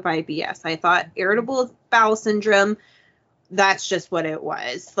type of IBS. I thought irritable bowel syndrome, that's just what it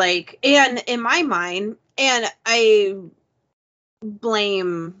was. Like, and in my mind, and I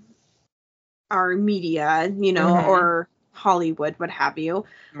blame our media, or Hollywood, what have you.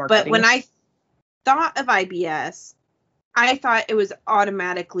 Marketing. But when I thought of IBS, I thought it was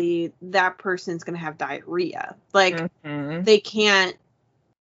automatically that person's going to have diarrhea. Like, they can't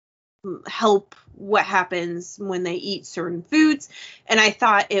help what happens when they eat certain foods. And I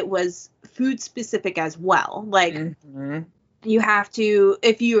thought it was food specific as well. Like, you have to,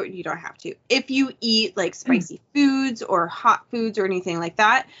 you don't have to, if you eat like spicy foods or hot foods or anything like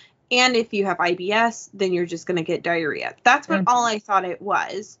that, and if you have IBS, then you're just going to get diarrhea. That's what all I thought it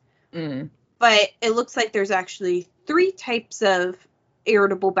was. But it looks like there's actually 3 types of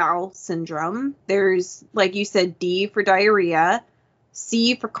irritable bowel syndrome. There's, like you said, D for diarrhea,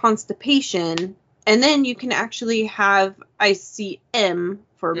 C for constipation, and then you can actually have ICM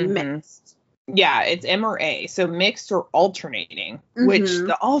for mixed. Yeah, it's M or A. So mixed or alternating, which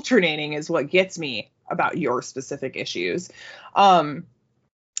the alternating is what gets me about your specific issues.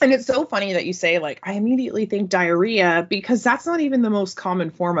 And it's so funny that you say, like, I immediately think diarrhea, because that's not even the most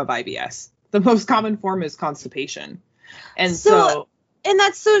common form of IBS. The most common form is constipation. And and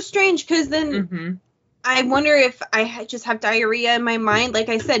that's so strange, because then I wonder if I just have diarrhea in my mind, like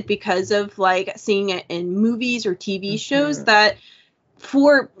I said, because of like seeing it in movies or TV shows, that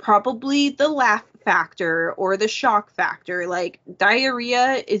for probably the laugh factor or the shock factor, like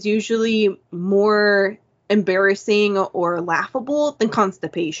diarrhea is usually more embarrassing or laughable than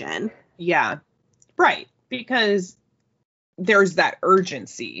constipation. Yeah. Right. Because there's that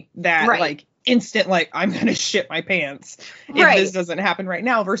urgency, that like instant, like, I'm going to shit my pants if this doesn't happen right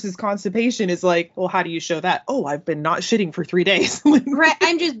now, versus constipation is like, well, how do you show that? Oh, I've been not shitting for 3 days. Right.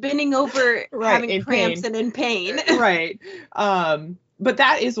 I'm just bending over, having cramps and in pain. Right. But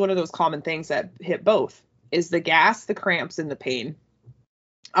that is one of those common things that hit both, is the gas, the cramps, and the pain.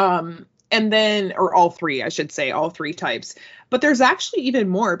 And then, or all 3, I should say, all 3 types. But there's actually even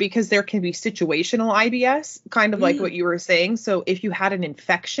more, because there can be situational IBS, kind of like what you were saying. So if you had an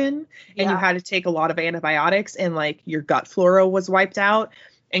infection and you had to take a lot of antibiotics, and like your gut flora was wiped out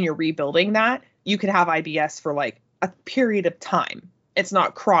and you're rebuilding that, you could have IBS for like a period of time. It's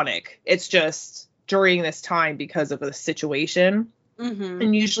not chronic. It's just during this time because of the situation.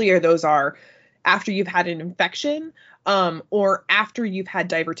 And usually those are after you've had an infection, or after you've had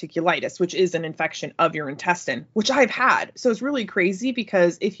diverticulitis, which is an infection of your intestine, which I've had. So it's really crazy,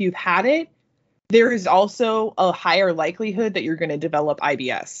 because if you've had it, there is also a higher likelihood that you're going to develop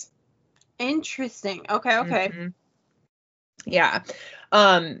IBS. Interesting. Okay. Yeah.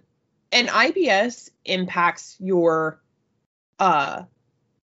 And IBS impacts your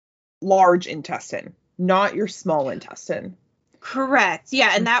large intestine, not your small intestine. Correct.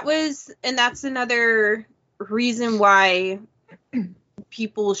 Yeah, and that's another reason why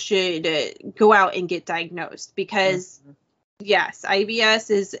people should go out and get diagnosed, because yes, IBS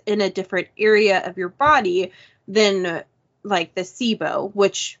is in a different area of your body than like the SIBO,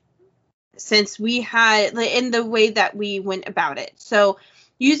 which, since we had in the way that we went about it. So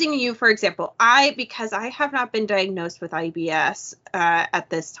using you, for example, because I have not been diagnosed with IBS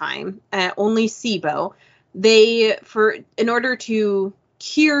at this time, only SIBO. In order to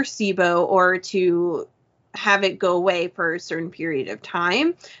cure SIBO or to have it go away for a certain period of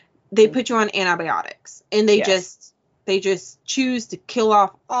time, they put you on antibiotics, and they just choose to kill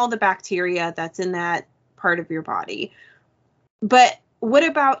off all the bacteria that's in that part of your body. But what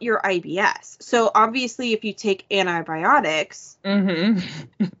about your IBS? So obviously, if you take antibiotics, it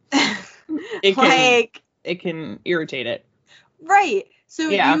can irritate it. Right. So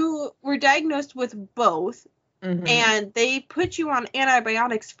you were diagnosed with both, and they put you on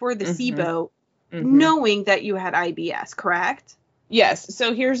antibiotics for the SIBO, knowing that you had IBS, correct? Yes.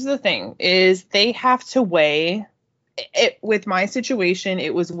 So here's the thing, is they have to weigh it. With my situation,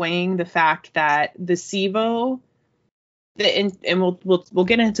 it was weighing the fact that the SIBO, and we'll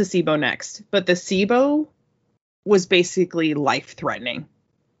get into SIBO next, but the SIBO was basically life-threatening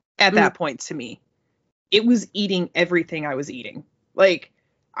at that point to me. It was eating everything I was eating. Like,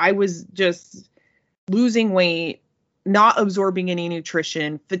 I was just losing weight, not absorbing any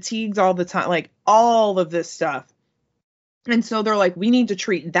nutrition, fatigued all the time, like all of this stuff. And so they're like, we need to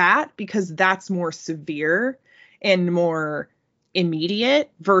treat that, because that's more severe and more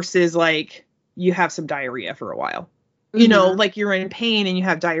immediate, versus like you have some diarrhea for a while. You know, like you're in pain and you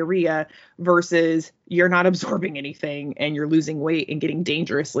have diarrhea, versus you're not absorbing anything and you're losing weight and getting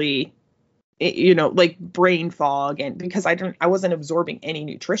dangerously, you know, like brain fog, and because I wasn't absorbing any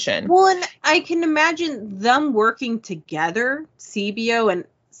nutrition. Well, and I can imagine them working together, SIBO and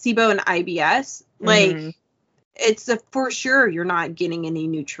IBS, like it's for sure you're not getting any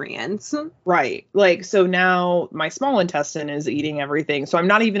nutrients. Right. Like, so now my small intestine is eating everything, so I'm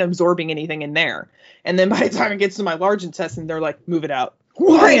not even absorbing anything in there. And then by the time it gets to my large intestine, they're like, move it out.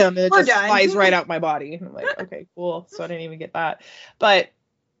 Wham! And it just flies right out my body. I'm like, okay, cool. So I didn't even get that. But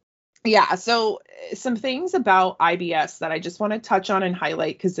Yeah, so some things about IBS that I just want to touch on and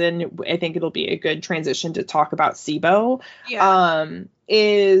highlight, because then I think it'll be a good transition to talk about SIBO.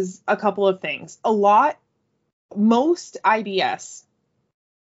 Is a couple of things. Most IBS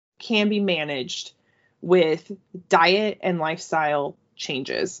can be managed with diet and lifestyle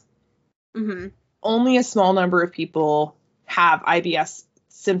changes. Mm-hmm. Only a small number of people have IBS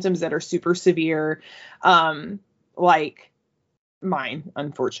symptoms that are super severe, like mine,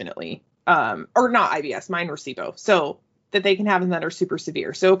 unfortunately, or not IBS, mine or SIBO, so that they can have them that are super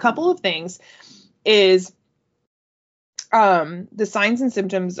severe. So a couple of things is the signs and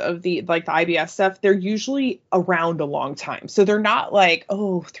symptoms of the IBS stuff, they're usually around a long time. So they're not like,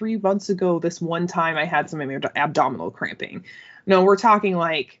 oh, 3 months ago, this one time I had some abdominal cramping. No, we're talking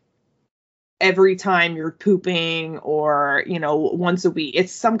like every time you're pooping, or, once a week.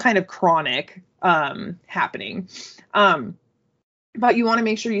 It's some kind of chronic happening. But you want to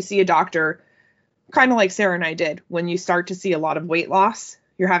make sure you see a doctor, kind of like Sarah and I did. When you start to see a lot of weight loss,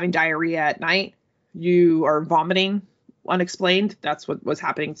 you're having diarrhea at night, you are vomiting unexplained. That's what was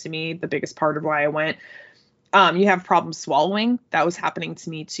happening to me. The biggest part of why I went. You have problems swallowing. That was happening to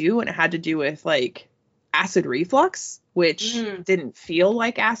me too. And it had to do with like acid reflux, which didn't feel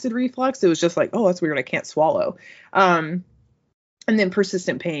like acid reflux. It was just like, oh, that's weird. I can't swallow. And then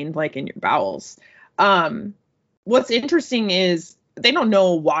persistent pain, like in your bowels. What's interesting is they don't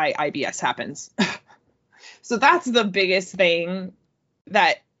know why IBS happens. So that's the biggest thing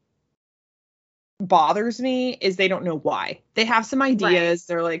that bothers me, is they don't know why. They have some ideas. Right.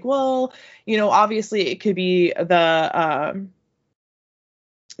 They're like, well, obviously it could be the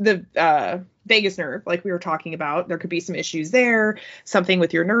vagus nerve, like we were talking about. There could be some issues there, something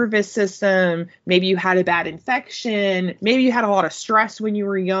with your nervous system. Maybe you had a bad infection. Maybe you had a lot of stress when you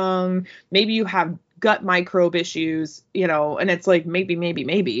were young. Maybe you have gut microbe issues, and it's like,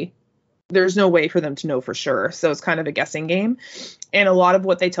 maybe. There's no way for them to know for sure. So it's kind of a guessing game. And a lot of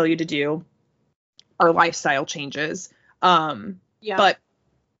what they tell you to do are lifestyle changes. But,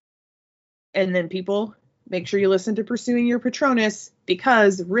 and then people, make sure you listen to Pursuing Your Patronus,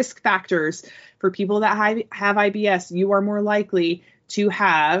 because risk factors for people that have IBS, you are more likely to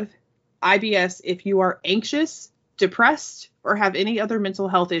have IBS if you are anxious, depressed, or have any other mental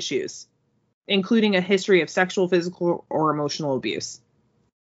health issues, including a history of sexual, physical, or emotional abuse.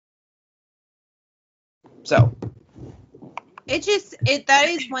 So that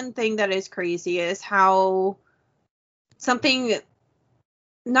is one thing that is crazy, is how something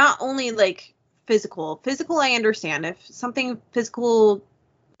not only like physical I understand. If something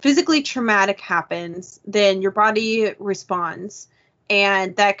physically traumatic happens, then your body responds,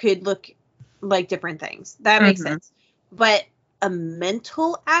 and that could look like different things. That makes sense. But a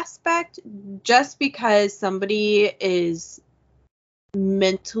mental aspect, just because somebody is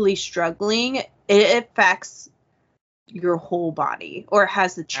mentally struggling, it affects your whole body, or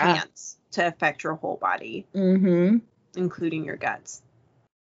has the chance to affect your whole body, including your guts.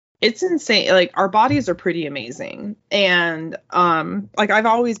 It's insane. Like, our bodies are pretty amazing. And I've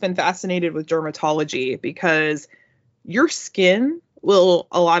always been fascinated with dermatology, because your skin will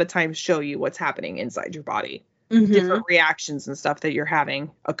a lot of times show you what's happening inside your body. Different reactions and stuff that you're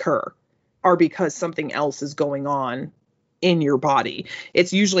having occur are because something else is going on in your body.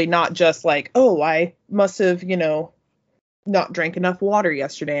 It's usually not just like, oh, I must have, not drank enough water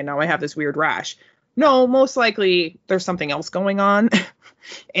yesterday and now I have this weird rash. No, most likely there's something else going on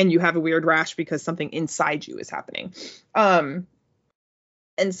and you have a weird rash because something inside you is happening. And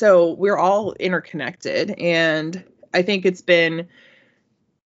so we're all interconnected, and I think it's been,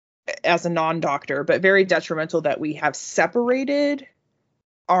 as a non-doctor, but very detrimental that we have separated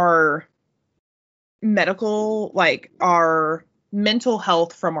our our mental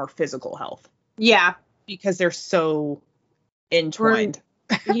health from our physical health. Yeah. Because they're so entwined.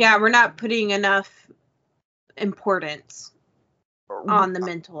 We're not putting enough importance on the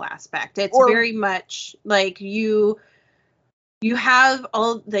mental aspect. It's very much like you have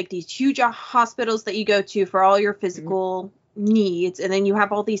all like these huge hospitals that you go to for all your physical needs, and then you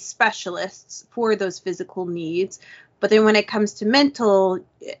have all these specialists for those physical needs. But then when it comes to mental,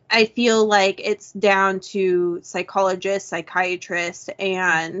 I feel like it's down to psychologists, psychiatrists,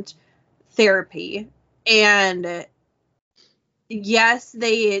 and therapy. And yes,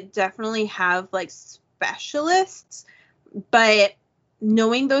 they definitely have like specialists, but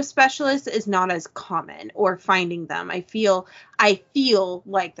knowing those specialists is not as common, or finding them, I feel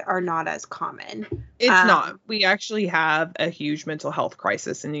like are not as common. It's not. We actually have a huge mental health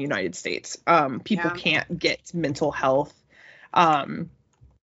crisis in the United States. People can't get mental health like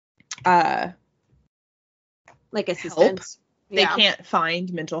assistance. They can't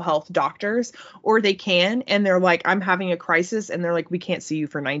find mental health doctors, or they can, and they're like, I'm having a crisis, and they're like, we can't see you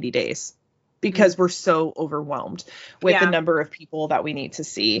for 90 days because we're so overwhelmed with the number of people that we need to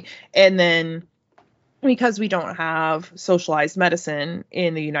see. And then because we don't have socialized medicine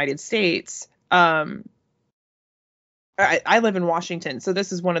in the United States, I live in Washington, so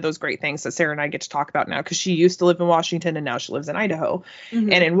this is one of those great things that Sarah and I get to talk about now, because she used to live in Washington and now she lives in Idaho.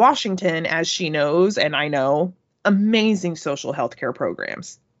 And in Washington, as she knows and I know, amazing social health care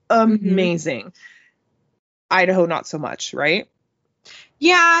programs. Amazing. Idaho, not so much, right?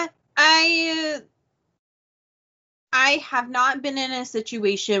 Yeah, I have not been in a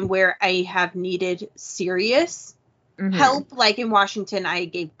situation where I have needed serious help. Like in Washington, I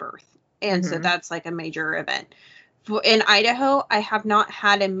gave birth, and so that's like a major event. In Idaho, I have not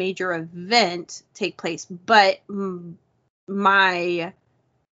had a major event take place, but my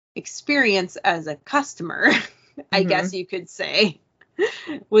experience as a customer, I guess you could say,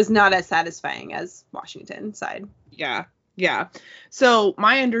 was not as satisfying as Washington side. Yeah. So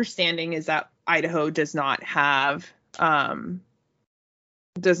my understanding is that Idaho does not have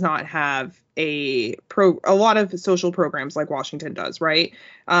a lot of social programs like Washington does, right?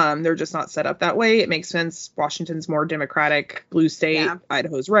 They're just not set up that way. It makes sense. Washington's more democratic, blue state,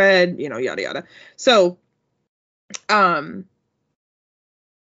 Idaho's red, yada yada. So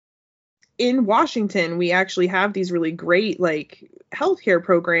in Washington, we actually have these really great like healthcare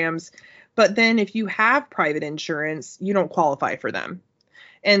programs, but then if you have private insurance, you don't qualify for them.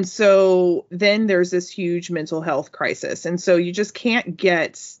 And so then there's this huge mental health crisis. And so you just can't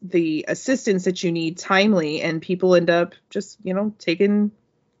get the assistance that you need timely. And people end up just, taking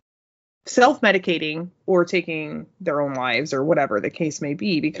self-medicating or taking their own lives or whatever the case may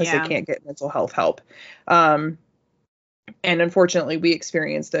be, because they can't get mental health help. And unfortunately, we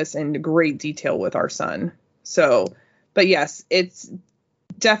experienced this in great detail with our son. So, but yes, it's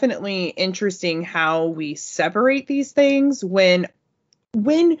definitely interesting how we separate these things when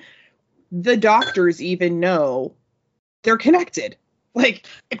the doctors even know they're connected. Like,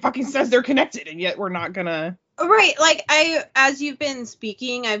 it fucking says they're connected, and yet we're not gonna. Right. Like, as you've been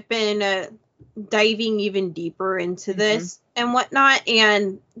speaking, I've been diving even deeper into this and whatnot.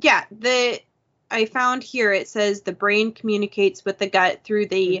 And yeah, I found here, it says the brain communicates with the gut through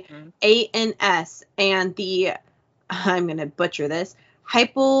the ANS and the, I'm going to butcher this,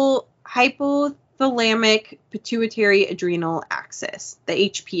 hypothalamic pituitary adrenal axis, the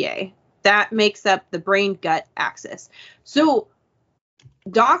HPA. That makes up the brain gut axis. So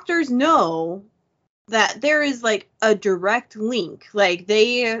doctors know that there is like a direct link. Like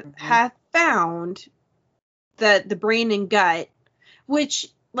they have found that the brain and gut, which,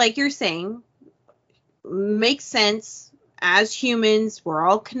 like you're saying, makes sense. As humans, we're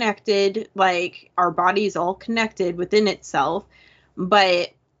all connected. Like, our body's all connected within itself.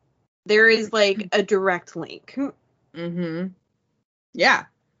 But there is like a direct link. Yeah,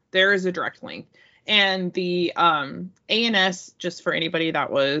 there is a direct link. And the ANS, just for anybody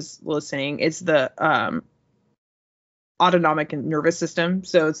that was listening, is the autonomic nervous system.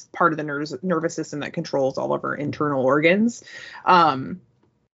 So it's part of the nervous system that controls all of our internal organs. And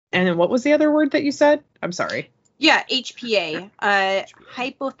then what was the other word that you said? I'm sorry. Yeah, HPA.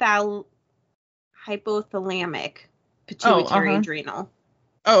 Hypothalamic pituitary adrenal.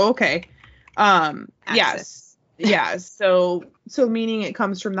 Oh, okay. Yes. Yeah. So meaning it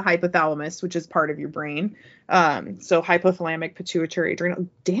comes from the hypothalamus, which is part of your brain. So hypothalamic pituitary adrenal.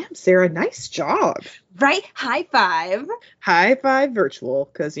 Damn, Sarah, nice job. Right? High five. High five virtual,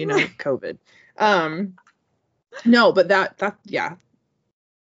 because COVID. No, but that yeah.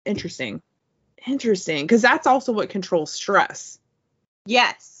 Interesting, because that's also what controls stress.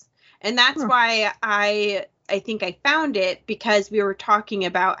 Yes, and that's why I think I found it, because we were talking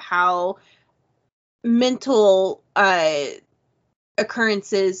about how mental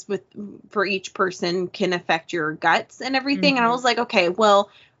occurrences for each person can affect your guts and everything. And I was like, okay, well,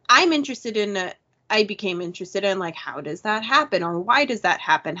 I became interested in like, how does that happen, or why does that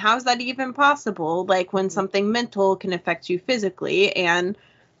happen? How is that even possible? Like, when something mental can affect you physically. And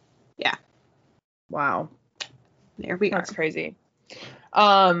yeah. Wow. There we go. That's crazy.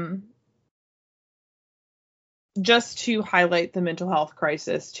 Just to highlight the mental health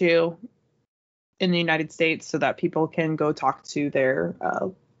crisis too in the United States, so that people can go talk to their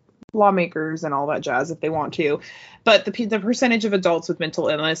lawmakers and all that jazz if they want to. But the percentage of adults with mental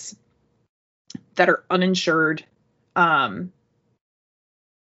illness that are uninsured in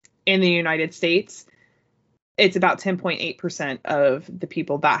the United States, it's about 10.8% of the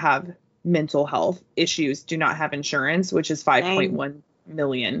people that have mental health issues do not have insurance, which is 5.1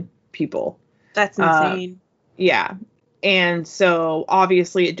 million people. That's insane. Yeah. And so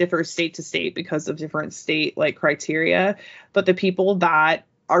obviously it differs state to state because of different state like criteria. But the people that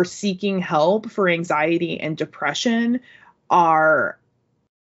are seeking help for anxiety and depression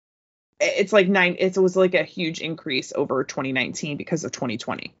it was like a huge increase over 2019 because of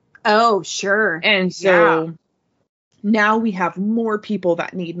 2020. Oh, sure. And so now we have more people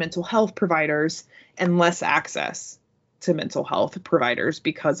that need mental health providers and less access to mental health providers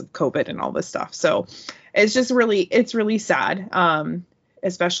because of COVID and all this stuff. So it's really sad.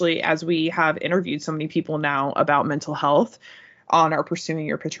 Especially as we have interviewed so many people now about mental health on our Pursuing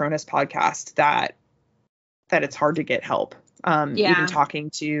Your Patronus podcast that it's hard to get help.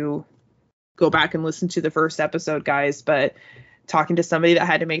 Even go back and listen to the first episode, guys, but talking to somebody that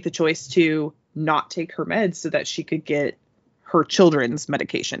had to make the choice to not take her meds so that she could get her children's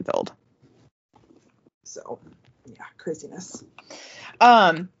medication filled. So, yeah, craziness.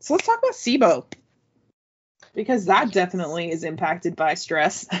 So let's talk about SIBO, because that definitely is impacted by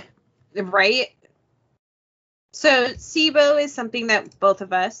stress. Right? So SIBO is something that both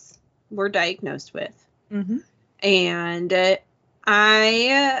of us were diagnosed with. Mm-hmm. And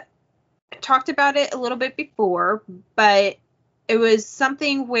I talked about it a little bit before, but it was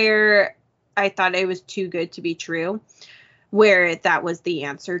something where I thought it was too good to be true, where that was the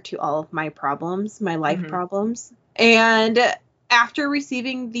answer to all of my problems, my life problems. And after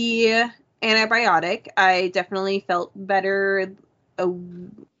receiving the antibiotic, I definitely felt better.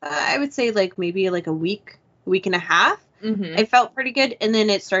 I would say maybe a week and a half. Mm-hmm. I felt pretty good. And then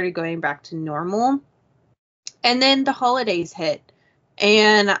it started going back to normal. And then the holidays hit.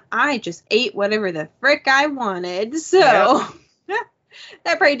 And I just ate whatever the frick I wanted. So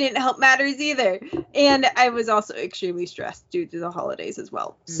that probably didn't help matters either. And I was also extremely stressed due to the holidays as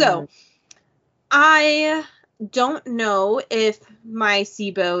well. So I don't know if my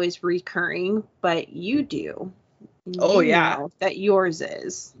SIBO is recurring, but you do. Oh, You yeah. know that yours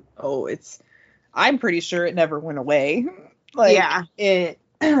is. Oh, I'm pretty sure it never went away. There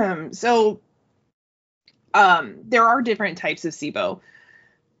are different types of SIBO.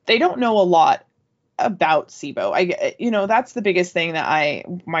 They don't know a lot about SIBO. That's the biggest thing that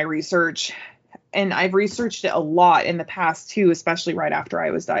my research, and I've researched it a lot in the past too, especially right after I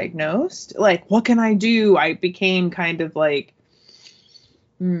was diagnosed. Like, what can I do? I became kind of when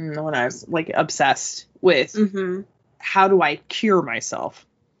I was obsessed with how do I cure myself?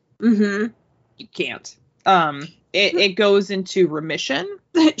 Mm-hmm. You can't. It goes into remission.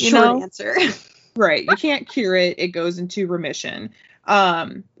 Short answer. Right. You can't cure it. It goes into remission.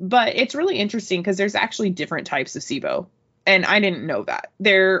 But it's really interesting because there's actually different types of SIBO. And I didn't know that.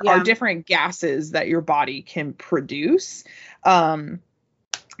 There are different gases that your body can produce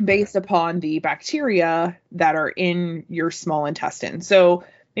based upon the bacteria that are in your small intestine. So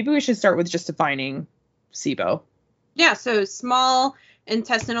maybe we should start with just defining SIBO. Yeah, so small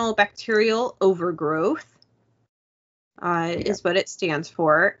intestinal bacterial overgrowth is what it stands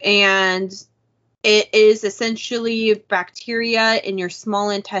for. And it is essentially bacteria in your small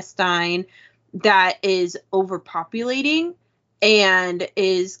intestine that is overpopulating and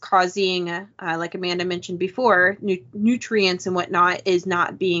is causing, like Amanda mentioned before, nutrients and whatnot is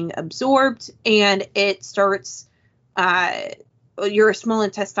not being absorbed, and it starts, your small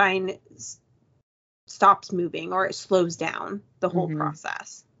intestine stops moving, or it slows down the whole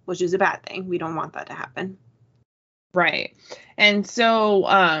process, which is a bad thing. We don't want that to happen. Right. And so,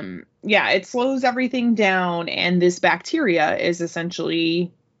 it slows everything down, and this bacteria is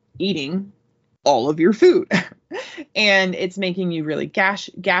essentially eating all of your food and it's making you really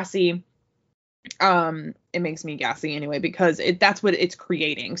gassy. It makes me gassy anyway, because that's what it's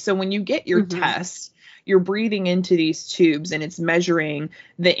creating. So when you get your test, you're breathing into these tubes and it's measuring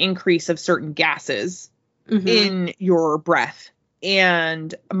the increase of certain gases in your breath.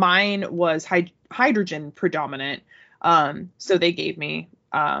 And mine was hydrogen predominant. So they gave me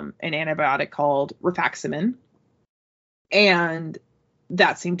an antibiotic called rifaximin, and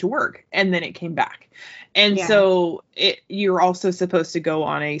that seemed to work. And then it came back. And so you're also supposed to go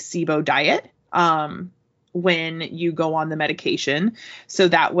on a SIBO diet when you go on the medication. So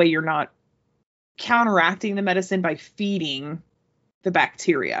that way you're not counteracting the medicine by feeding the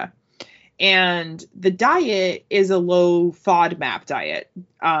bacteria. And the diet is a low FODMAP diet,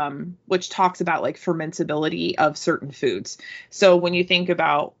 which talks about fermentability of certain foods. So when you think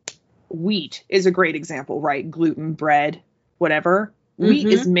about wheat is a great example, right? Gluten, bread, whatever. Wheat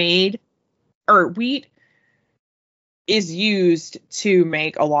is used to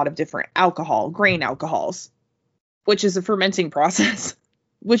make a lot of different grain alcohols, which is a fermenting process,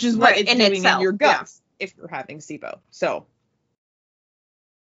 which is what it's doing in your guts if you're having SIBO. So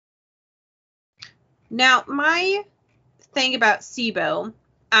now my thing about SIBO,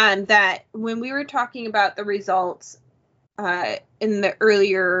 that when we were talking about the results in the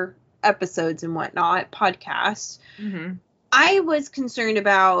earlier episodes and whatnot, podcasts, I was concerned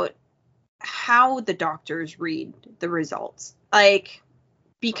about how the doctors read the results. Like,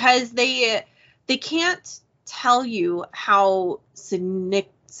 because they can't tell you how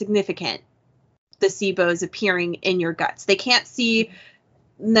significant the SIBO is appearing in your guts. They can't see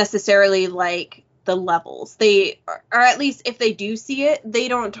necessarily like the levels. Or at least if they do see it, they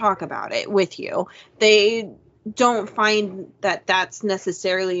don't talk about it with you. They don't find that that's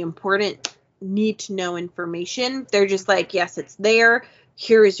necessarily important, need to know information. They're just like, yes, it's there.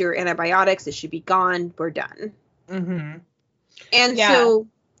 Here is your antibiotics. It should be gone. We're done. And so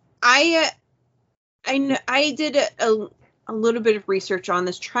I did a little bit of research on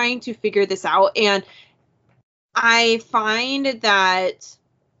this, trying to figure this out. And I find that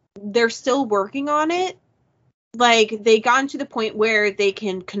they're still working on it. Like, they gotten to the point where they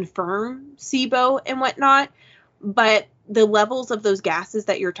can confirm SIBO and whatnot, but the levels of those gases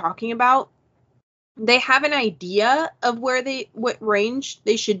that you're talking about, they have an idea of what range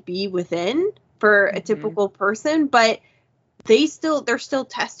they should be within for a typical person, but they're still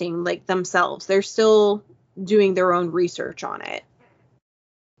testing like themselves. They're still doing their own research on it.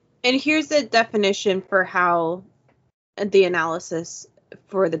 And here's the definition for how the analysis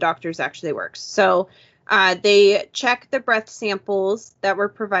for the doctors actually works. So they check the breath samples that were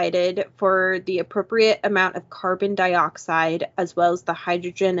provided for the appropriate amount of carbon dioxide as well as the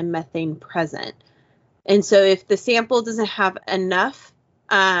hydrogen and methane present. And so if the sample doesn't have enough,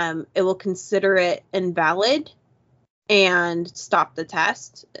 it will consider it invalid and stop the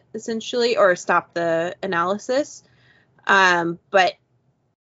test, essentially, or stop the analysis. But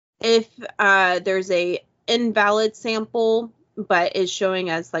if there's a invalid sample but is showing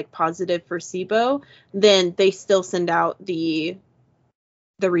as like positive for SIBO, then they still send out the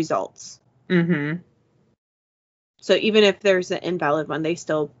results. So even if there's an invalid one, they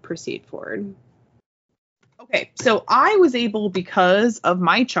still proceed forward. Okay, so I was able, because of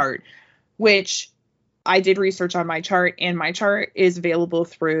my chart, which I did research on my chart, and my chart is available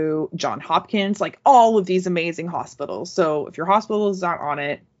through Johns Hopkins, like all of these amazing hospitals. So if your hospital is not on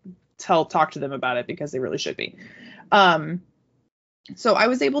it, talk to them about it, because they really should be. So I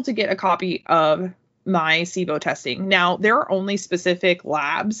was able to get a copy of my SIBO testing. Now, there are only specific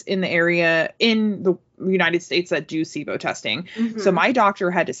labs in the area in the United States that do SIBO testing. So my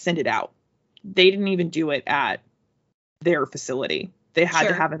doctor had to send it out. They didn't even do it at their facility. They had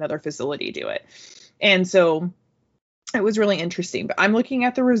to have another facility do it. And so it was really interesting. But I'm looking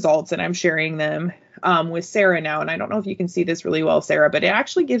at the results and I'm sharing them with Sarah now. And I don't know if you can see this really well, Sarah, but it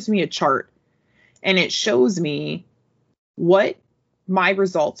actually gives me a chart. And it shows me what my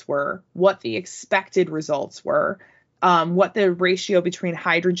results were, what the expected results were, what the ratio between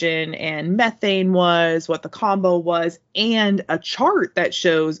hydrogen and methane was, what the combo was, and a chart that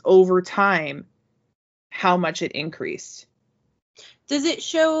shows over time how much it increased. Does it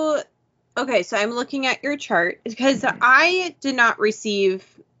show? Okay, so I'm looking at your chart because I did not receive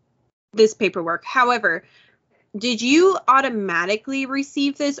this paperwork. However, did you automatically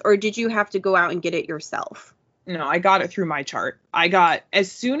receive this, or did you have to go out and get it yourself? No, I got it through my chart.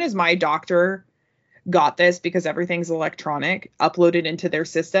 As soon as my doctor got this, because everything's electronic, uploaded into their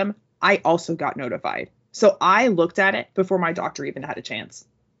system, I also got notified. So I looked at it before my doctor even had a chance.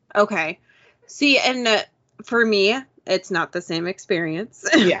 Okay. See, and for me, it's not the same experience.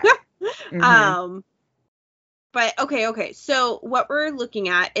 Yeah. But okay. So what we're looking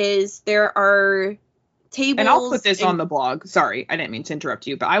at is there are tables. And I'll put this on the blog. Sorry, I didn't mean to interrupt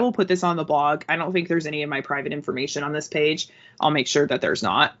you, but I will put this on the blog. I don't think there's any of my private information on this page. I'll make sure that there's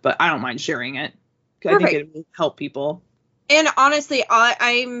not, but I don't mind sharing it. I think it will help people. And honestly,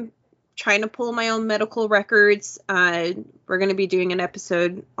 I'm trying to pull my own medical records. We're going to be doing an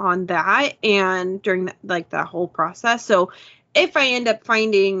episode on that and during the whole process. So if I end up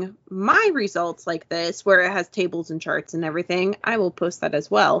finding my results like this, where it has tables and charts and everything, I will post that as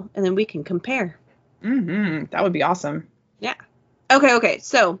well. And then we can compare. That would be awesome. Yeah. Okay.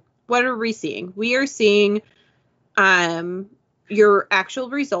 So what are we seeing? We are seeing your actual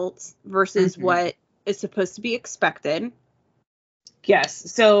results versus what is supposed to be expected.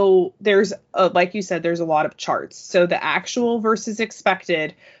 Yes. So there's, like you said, there's a lot of charts. So the actual versus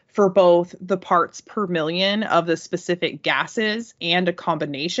expected for both the parts per million of the specific gases and a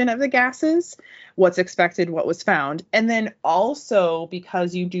combination of the gases, what's expected, what was found. And then also,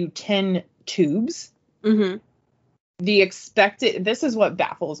 because you do 10 tubes, the expected, this is what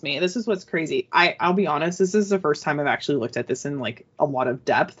baffles me. This is what's crazy. I'll be honest, this is the first time I've actually looked at this in like a lot of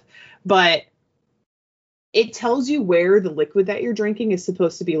depth, but it tells you where the liquid that you're drinking is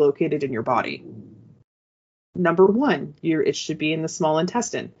supposed to be located in your body. Number 1, it should be in the small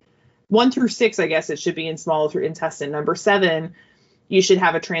intestine. 1 through 6, I guess it should be in small intestine. Number 7, you should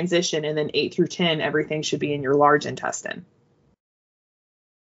have a transition, and then 8 through 10, everything should be in your large intestine.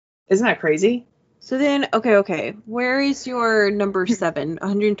 Isn't that crazy? So then, okay. Where is your number 7?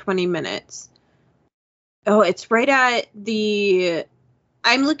 120 minutes. Oh, it's right at the...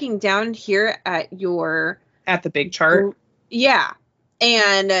 I'm looking down here at your... At the big chart? Yeah.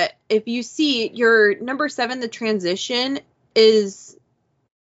 And if you see your number 7, the transition is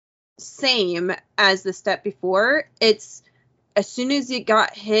same as the step before. It's as soon as it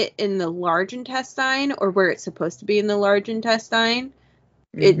got hit in the large intestine, or where it's supposed to be in the large intestine,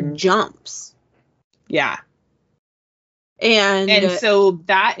 it jumps. Yeah. And so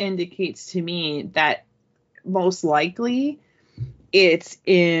that indicates to me that most likely it's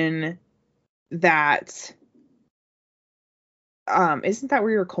in that, isn't that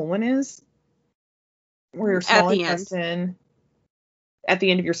where your colon is? Where your small intestine, at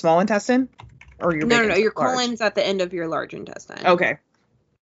the end of your small intestine? Or your No, your colon's at the end of your large intestine. Okay.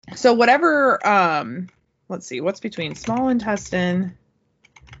 So whatever, let's see, what's between small intestine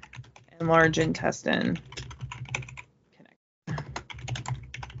and large intestine?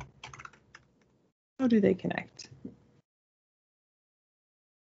 How do they connect?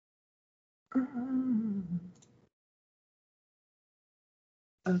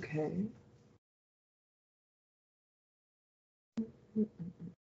 Okay.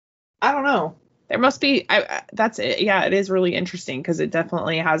 I don't know. There must be, that's it. Yeah, it is really interesting because it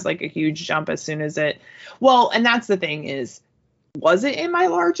definitely has like a huge jump as soon as it, well, and that's the thing is, was it in my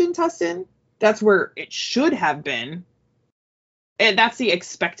large intestine? That's where it should have been. And that's the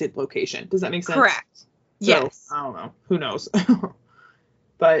expected location. Does that make sense? Correct. So, yes. I don't know. Who knows?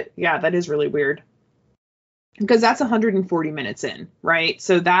 But yeah, that is really weird. Because that's 140 minutes in, right?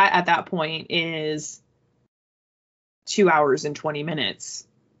 So that at that point is 2 hours and 20 minutes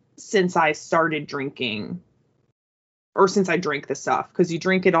since I started drinking, or since I drank the stuff. Because you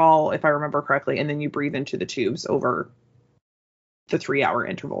drink it all, if I remember correctly, and then you breathe into the tubes over the 3-hour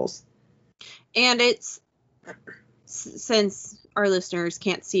intervals. And it's, since our listeners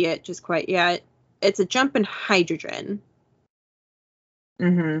can't see it just quite yet, it's a jump in hydrogen.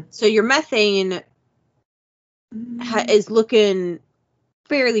 Mm-hmm. So your methane is looking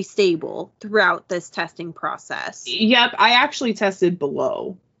fairly stable throughout this testing process. Yep, I actually tested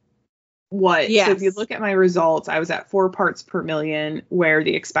below what. Yes. So if you look at my results, I was at 4 parts per million, where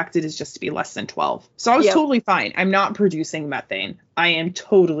the expected is just to be less than 12. So I was totally fine. I'm not producing methane. I am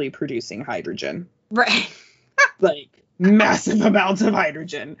totally producing hydrogen. Right. Like massive amounts of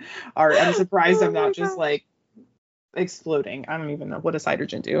hydrogen. I'm surprised I'm not just like exploding. I don't even know, what does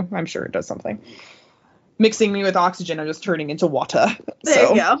hydrogen do? I'm sure it does something. Mixing me with oxygen, I'm just turning into water. There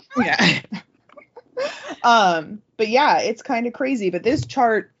you go. Yeah. But yeah, it's kind of crazy. But this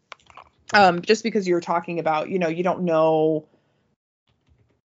chart, just because you were talking about, you don't know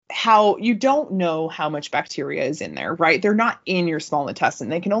how much bacteria is in there, right? They're not in your small intestine.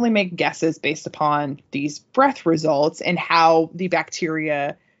 They can only make guesses based upon these breath results and how the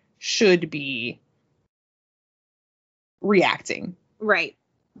bacteria should be reacting. Right.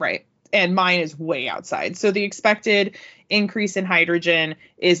 Right. And mine is way outside. So the expected increase in hydrogen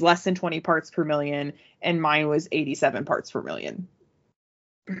is less than 20 parts per million, and mine was 87 parts per million.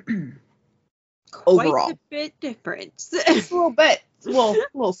 Overall. Quite a bit different. Just a little bit.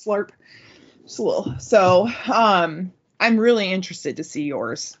 Little slurp. Just a little. So I'm really interested to see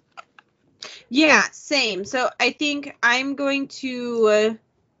yours. Yeah, same. So I think I'm going to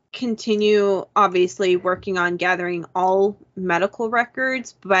continue, obviously, working on gathering all medical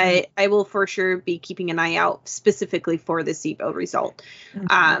records, but I will for sure be keeping an eye out specifically for the SIBO result.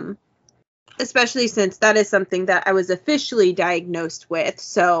 Mm-hmm. Especially since that is something that I was officially diagnosed with,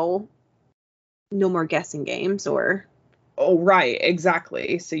 so no more guessing games or... Oh, right,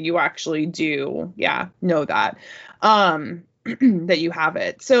 exactly. So you actually do, know that, that you have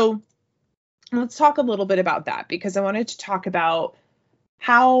it. So let's talk a little bit about that, because I wanted to talk about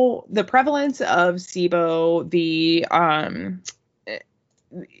how the prevalence of SIBO,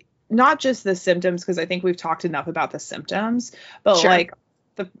 not just the symptoms, because I think we've talked enough about the symptoms, but Sure.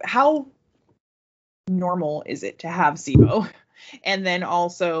 how normal is it to have SIBO? And then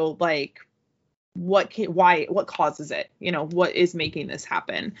also what causes it? What is making this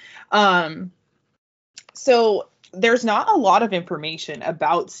happen? So there's not a lot of information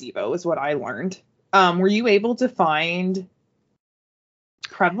about SIBO is what I learned. Were you able to find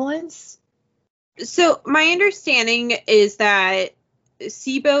prevalence? So my understanding is that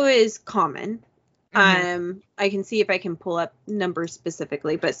SIBO is common I can see if I can pull up numbers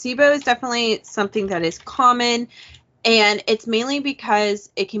specifically, but SIBO is definitely something that is common, and it's mainly because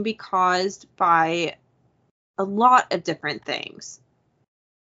it can be caused by a lot of different things.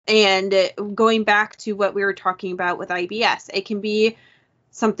 And going back to what we were talking about with IBS, it can be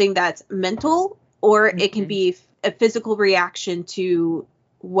something that's mental, or it can be a physical reaction to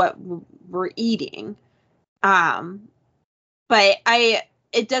what we're eating. But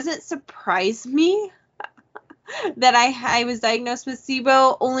it doesn't surprise me that I was diagnosed with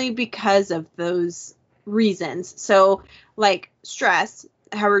SIBO, only because of those reasons. So like stress,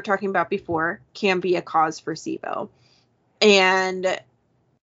 how we were talking about before, can be a cause for SIBO. And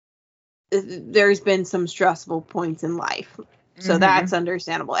there's been some stressful points in life. So that's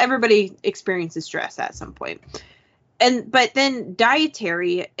understandable. Everybody experiences stress at some point. But then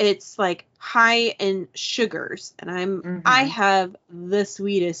dietary, it's like high in sugars, and I have the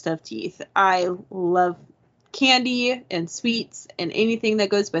sweetest of teeth. I love candy and sweets and anything that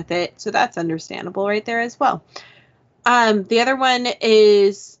goes with it. So that's understandable right there as well. The other one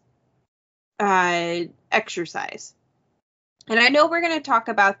is exercise. And I know we're going to talk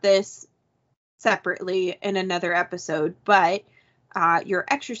about this separately in another episode, but your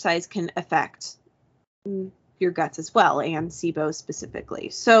exercise can affect your guts as well, and SIBO specifically.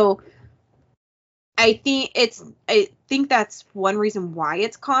 So I think that's one reason why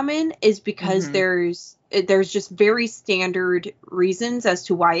it's common, is because there's just very standard reasons as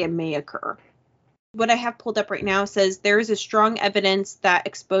to why it may occur. What I have pulled up right now says there is a strong evidence that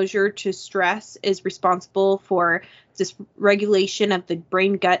exposure to stress is responsible for dysregulation of the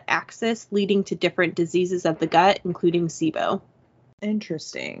brain-gut axis, leading to different diseases of the gut, including SIBO.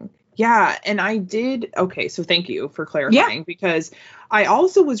 Interesting. Yeah, and okay, so thank you for clarifying, because I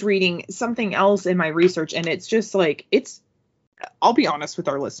also was reading something else in my research, and it's just like, I'll be honest with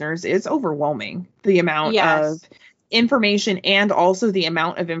our listeners, it's overwhelming, the amount of information, and also the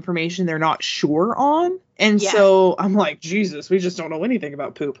amount of information they're not sure on. And so I'm like, Jesus, we just don't know anything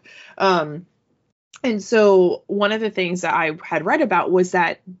about poop. And so one of the things that I had read about was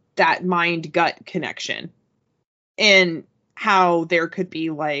that mind-gut connection, and how there could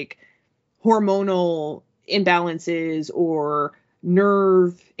be like hormonal imbalances or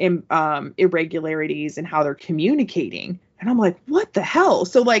nerve irregularities, and how they're communicating. And I'm like, what the hell?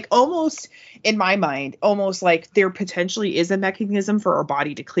 So like, almost in my mind, almost like there potentially is a mechanism for our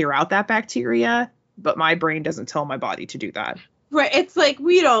body to clear out that bacteria, but my brain doesn't tell my body to do that. Right. It's like,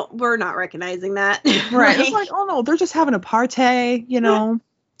 we're not recognizing that. Right. It's like, oh no, they're just having a party,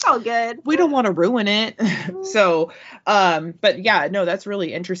 It's all good. We don't want to ruin it. So, but yeah, no, that's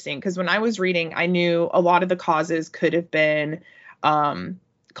really interesting, because when I was reading, I knew a lot of the causes could have been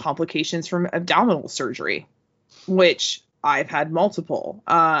complications from abdominal surgery, which I've had multiple.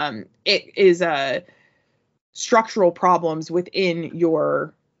 It is structural problems within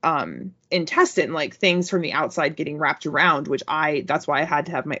your intestine, like things from the outside getting wrapped around, that's why I had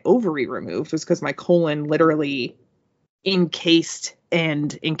to have my ovary removed, was because my colon literally encased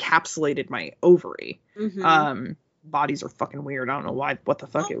and encapsulated my ovary. Bodies are fucking weird. I don't know what the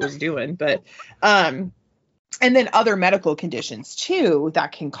fuck it was doing, but and then other medical conditions too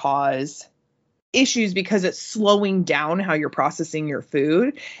that can cause issues, because it's slowing down how you're processing your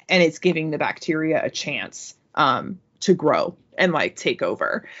food, and it's giving the bacteria a chance to grow and like take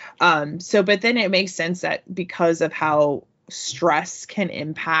over. But then it makes sense that because of how stress can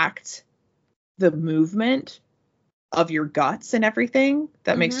impact the movement of your guts and everything,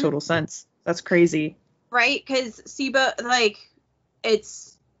 that makes total sense. That's crazy. Right? Because SIBO, like,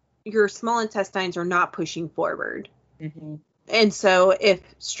 it's your small intestines are not pushing forward. And so if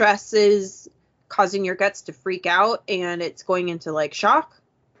stress is causing your guts to freak out and it's going into like shock,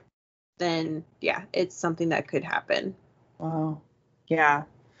 then yeah, it's something that could happen. Wow. Yeah.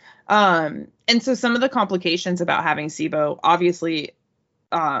 And so some of the complications about having SIBO, obviously,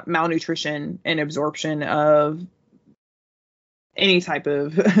 malnutrition and absorption of any type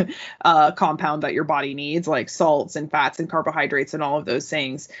of compound that your body needs, like salts and fats and carbohydrates and all of those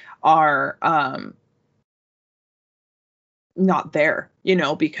things, are not there,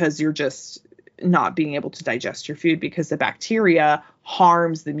 because you're just not being able to digest your food, because the bacteria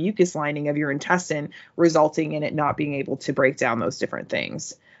harms the mucus lining of your intestine, resulting in it not being able to break down those different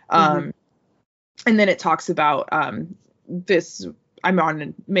things. And then it talks about this. I'm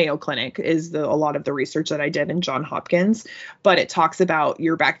on Mayo Clinic is a lot of the research that I did in Johns Hopkins, but it talks about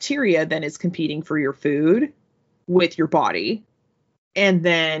your bacteria then is competing for your food with your body. And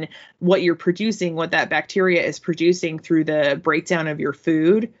then what you're producing, what that bacteria is producing through the breakdown of your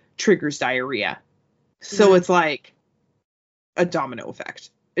food, triggers diarrhea. So it's like a domino effect.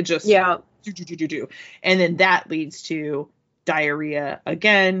 It just Yeah. do. And then that leads to diarrhea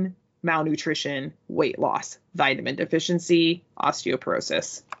again, malnutrition, weight loss, vitamin deficiency,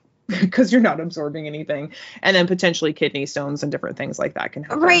 osteoporosis, because you're not absorbing anything, and then potentially kidney stones and different things like that can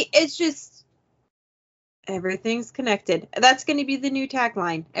happen. Right. It's just everything's connected. That's going to be the new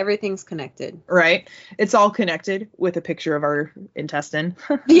tagline. Everything's connected. Right. It's all connected with a picture of our intestine.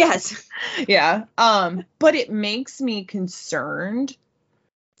 Yes. Yeah. But it makes me concerned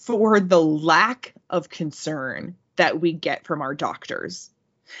for the lack of concern that we get from our doctors.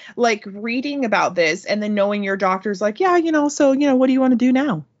 Like reading about this and then knowing your doctor's like, yeah, so, what do you want to do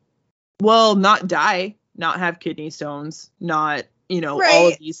now? Well, not die, not have kidney stones, not, all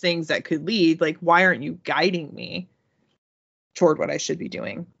of these things that could lead. Like, why aren't you guiding me toward what I should be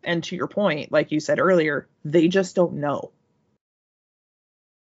doing? And to your point, like you said earlier, they just don't know.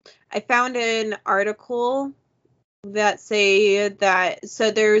 I found an article that say that,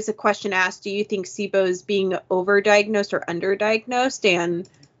 so there's a question asked, do you think SIBO is being overdiagnosed or underdiagnosed? And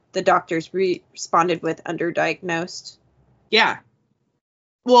the doctors responded with underdiagnosed. Yeah.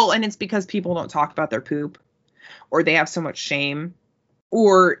 Well, and it's because people don't talk about their poop, or they have so much shame,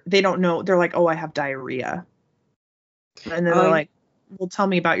 or they don't know. They're like, oh, I have diarrhea. And then they're like, well, tell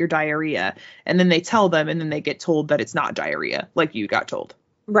me about your diarrhea. And then they tell them, and then they get told that it's not diarrhea, like you got told.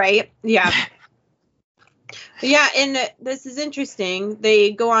 Right. Yeah. Yeah. And this is interesting.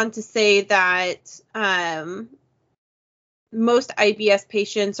 They go on to say that most IBS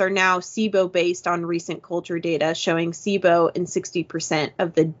patients are now SIBO based on recent culture data showing SIBO in 60%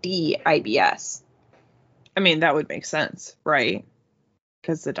 of the D IBS. I mean, that would make sense, right?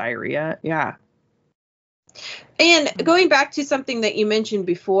 Because the diarrhea. Yeah. And going back to something that you mentioned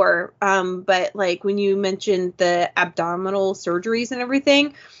before, but like when you mentioned the abdominal surgeries and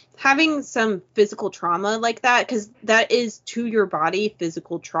everything, having some physical trauma like that, because that is to your body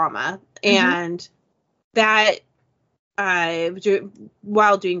physical trauma. Mm-hmm. And that,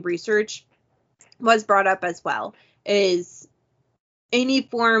 while doing research, was brought up as well, is any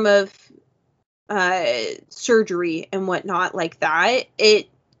form of surgery and whatnot like that, it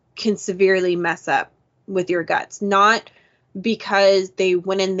can severely mess up with your guts. Not because they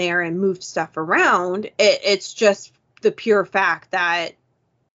went in there and moved stuff around. It's just the pure fact that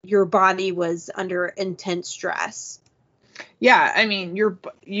your body was under intense stress. Yeah, I mean,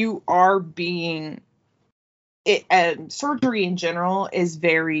 you are being surgery in general is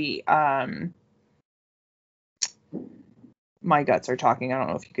very my guts are talking. I don't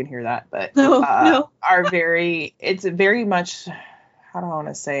know if you can hear that, but no. It's very much, how do I want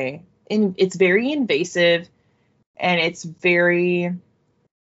to say, it's very invasive, and it's very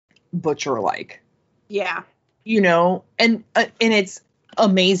butcher-like. Yeah. And it's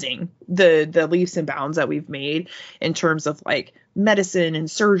amazing, the leaps and bounds that we've made in terms of like medicine and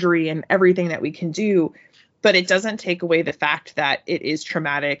surgery and everything that we can do, but it doesn't take away the fact that it is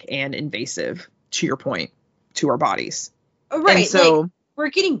traumatic and invasive, to your point, to our bodies. Right. And so like, we're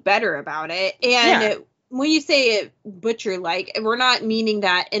getting better about it. And when you say it butcher-like, we're not meaning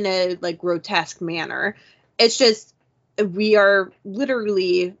that in a like grotesque manner. It's just we are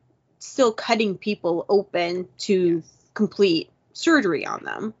literally still cutting people open to complete surgery on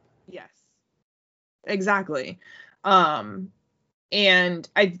them. Yes, exactly. And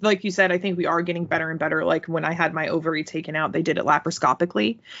I, like you said, I think we are getting better and better. Like when I had my ovary taken out, they did it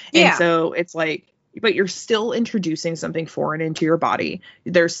laparoscopically. And so it's like, but you're still introducing something foreign into your body.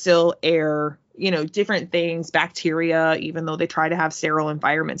 There's still air, different things, bacteria, even though they try to have sterile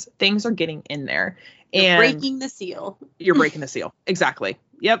environments, things are getting in there. You're breaking the seal. You're breaking the seal. Exactly.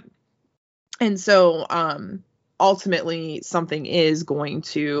 Yep. And so, ultimately something is going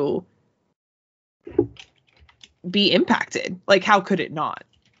to be impacted. Like, how could it not?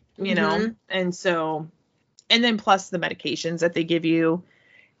 And so, and then plus the medications that they give you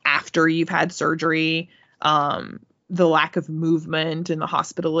after you've had surgery, the lack of movement and the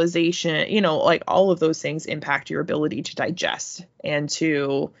hospitalization, like all of those things impact your ability to digest and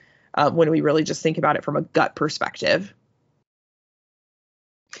to, when we really just think about it from a gut perspective.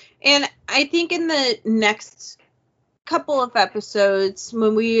 And I think in the next couple of episodes,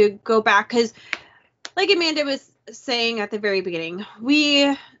 when we go back, because like Amanda was saying at the very beginning,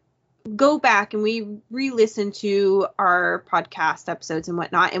 we go back and we re-listen to our podcast episodes and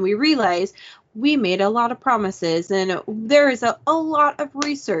whatnot, and we realize we made a lot of promises, and there is a lot of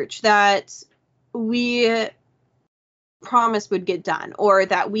research that we promised would get done, or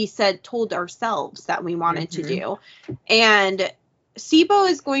that we told ourselves that we wanted to do. And SIBO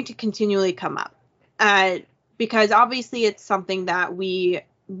is going to continually come up because obviously it's something that we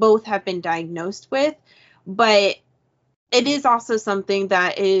both have been diagnosed with, but it is also something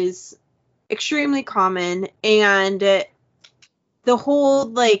that is extremely common, and the whole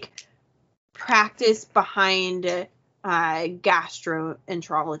like practice behind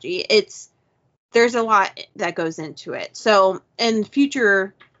gastroenterology, there's a lot that goes into it. So in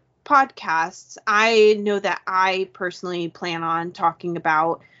future podcasts, I know that I personally plan on talking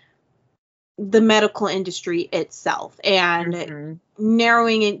about the medical industry itself and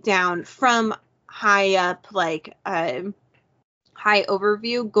narrowing it down from high up, like high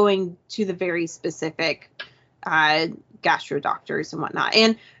overview, going to the very specific gastro doctors and whatnot.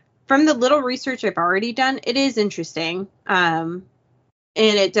 And from the little research I've already done, it is interesting. And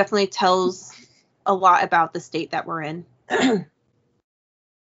it definitely tells a lot about the state that we're in.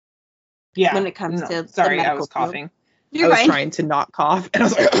 Yeah. When it comes to sorry, the I was coughing. You're I was fine. trying to not cough, and I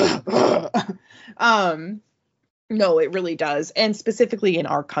was like, no, it really does, and specifically in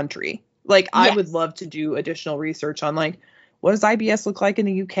our country. Like, I would love to do additional research on, like, what does IBS look like in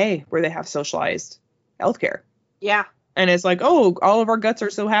the UK, where they have socialized healthcare? Yeah. And it's like, oh, all of our guts are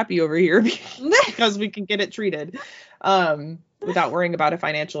so happy over here because we can get it treated without worrying about a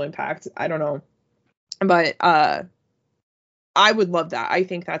financial impact. I don't know, but I would love that. I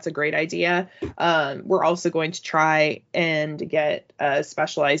think that's a great idea. We're also going to try and get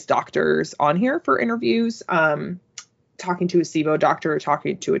specialized doctors on here for interviews. Talking to a SIBO doctor,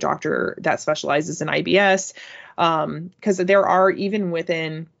 talking to a doctor that specializes in IBS. Because there are, even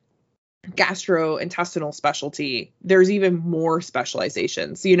within gastrointestinal specialty, there's even more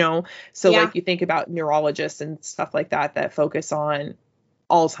specializations, you know? So like you think about neurologists and stuff like that focus on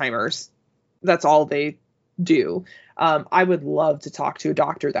Alzheimer's. That's all they do. I would love to talk to a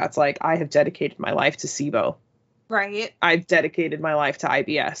doctor that's like, I have dedicated my life to SIBO. Right. I've dedicated my life to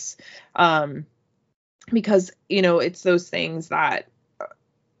IBS. Because, you know, it's those things that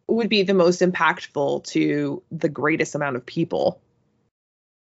would be the most impactful to the greatest amount of people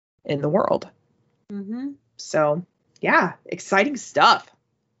in the world. Mm-hmm. So, yeah, exciting stuff.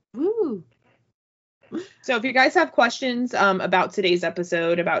 Woo. So if you guys have questions about today's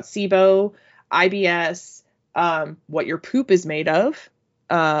episode, about SIBO, IBS, what your poop is made of,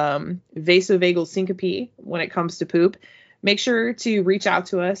 vasovagal syncope when it comes to poop, make sure to reach out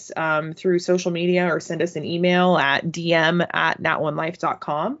to us through social media or send us an email at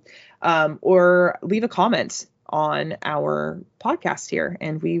dm@nat1life.com, or leave a comment on our podcast here,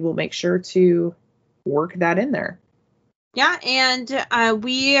 and we will make sure to work that in there. Yeah, and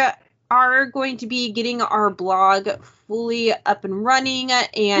we are going to be getting our blog fully up and running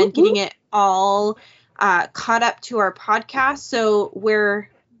and getting it all caught up to our podcast. So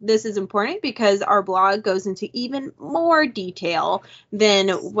this is important because our blog goes into even more detail than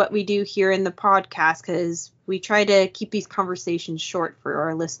what we do here in the podcast, because we try to keep these conversations short for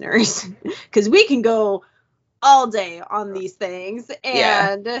our listeners, because we can go all day on these things,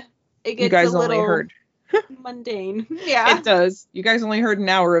 and it gets a little mundane. Yeah, it does. You guys only heard an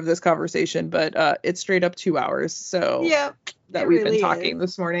hour of this conversation, but it's straight up 2 hours. So that we've been talking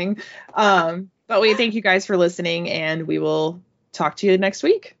this morning. But we thank you guys for listening, and we will talk to you next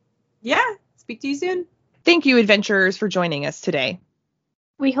week. Yeah. Speak to you soon. Thank you, adventurers, for joining us today.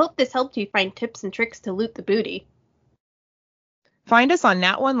 We hope this helped you find tips and tricks to loot the booty. Find us on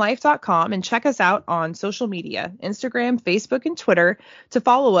nat1life.com and check us out on social media, Instagram, Facebook, and Twitter, to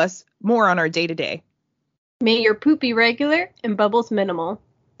follow us more on our day-to-day. May your poop be regular and bubbles minimal.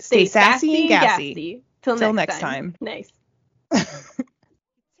 Stay sassy and gassy. Till next time. Nice. Take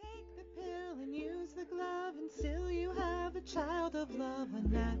the pill and use the glove, and still you have a child of love. A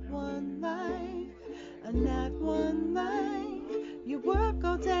Nat One Life, a Nat One Life. You work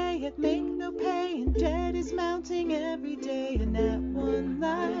all day at make no pay, and debt is mounting every day. A Nat One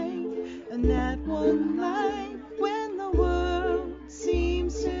Life, a Nat One Life. When the world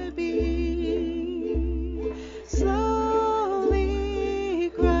seems to be slowly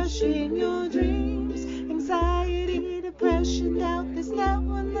crushing your dreams, anxiety, depression, doubt, this Nat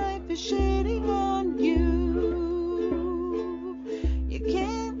One Life is shitting on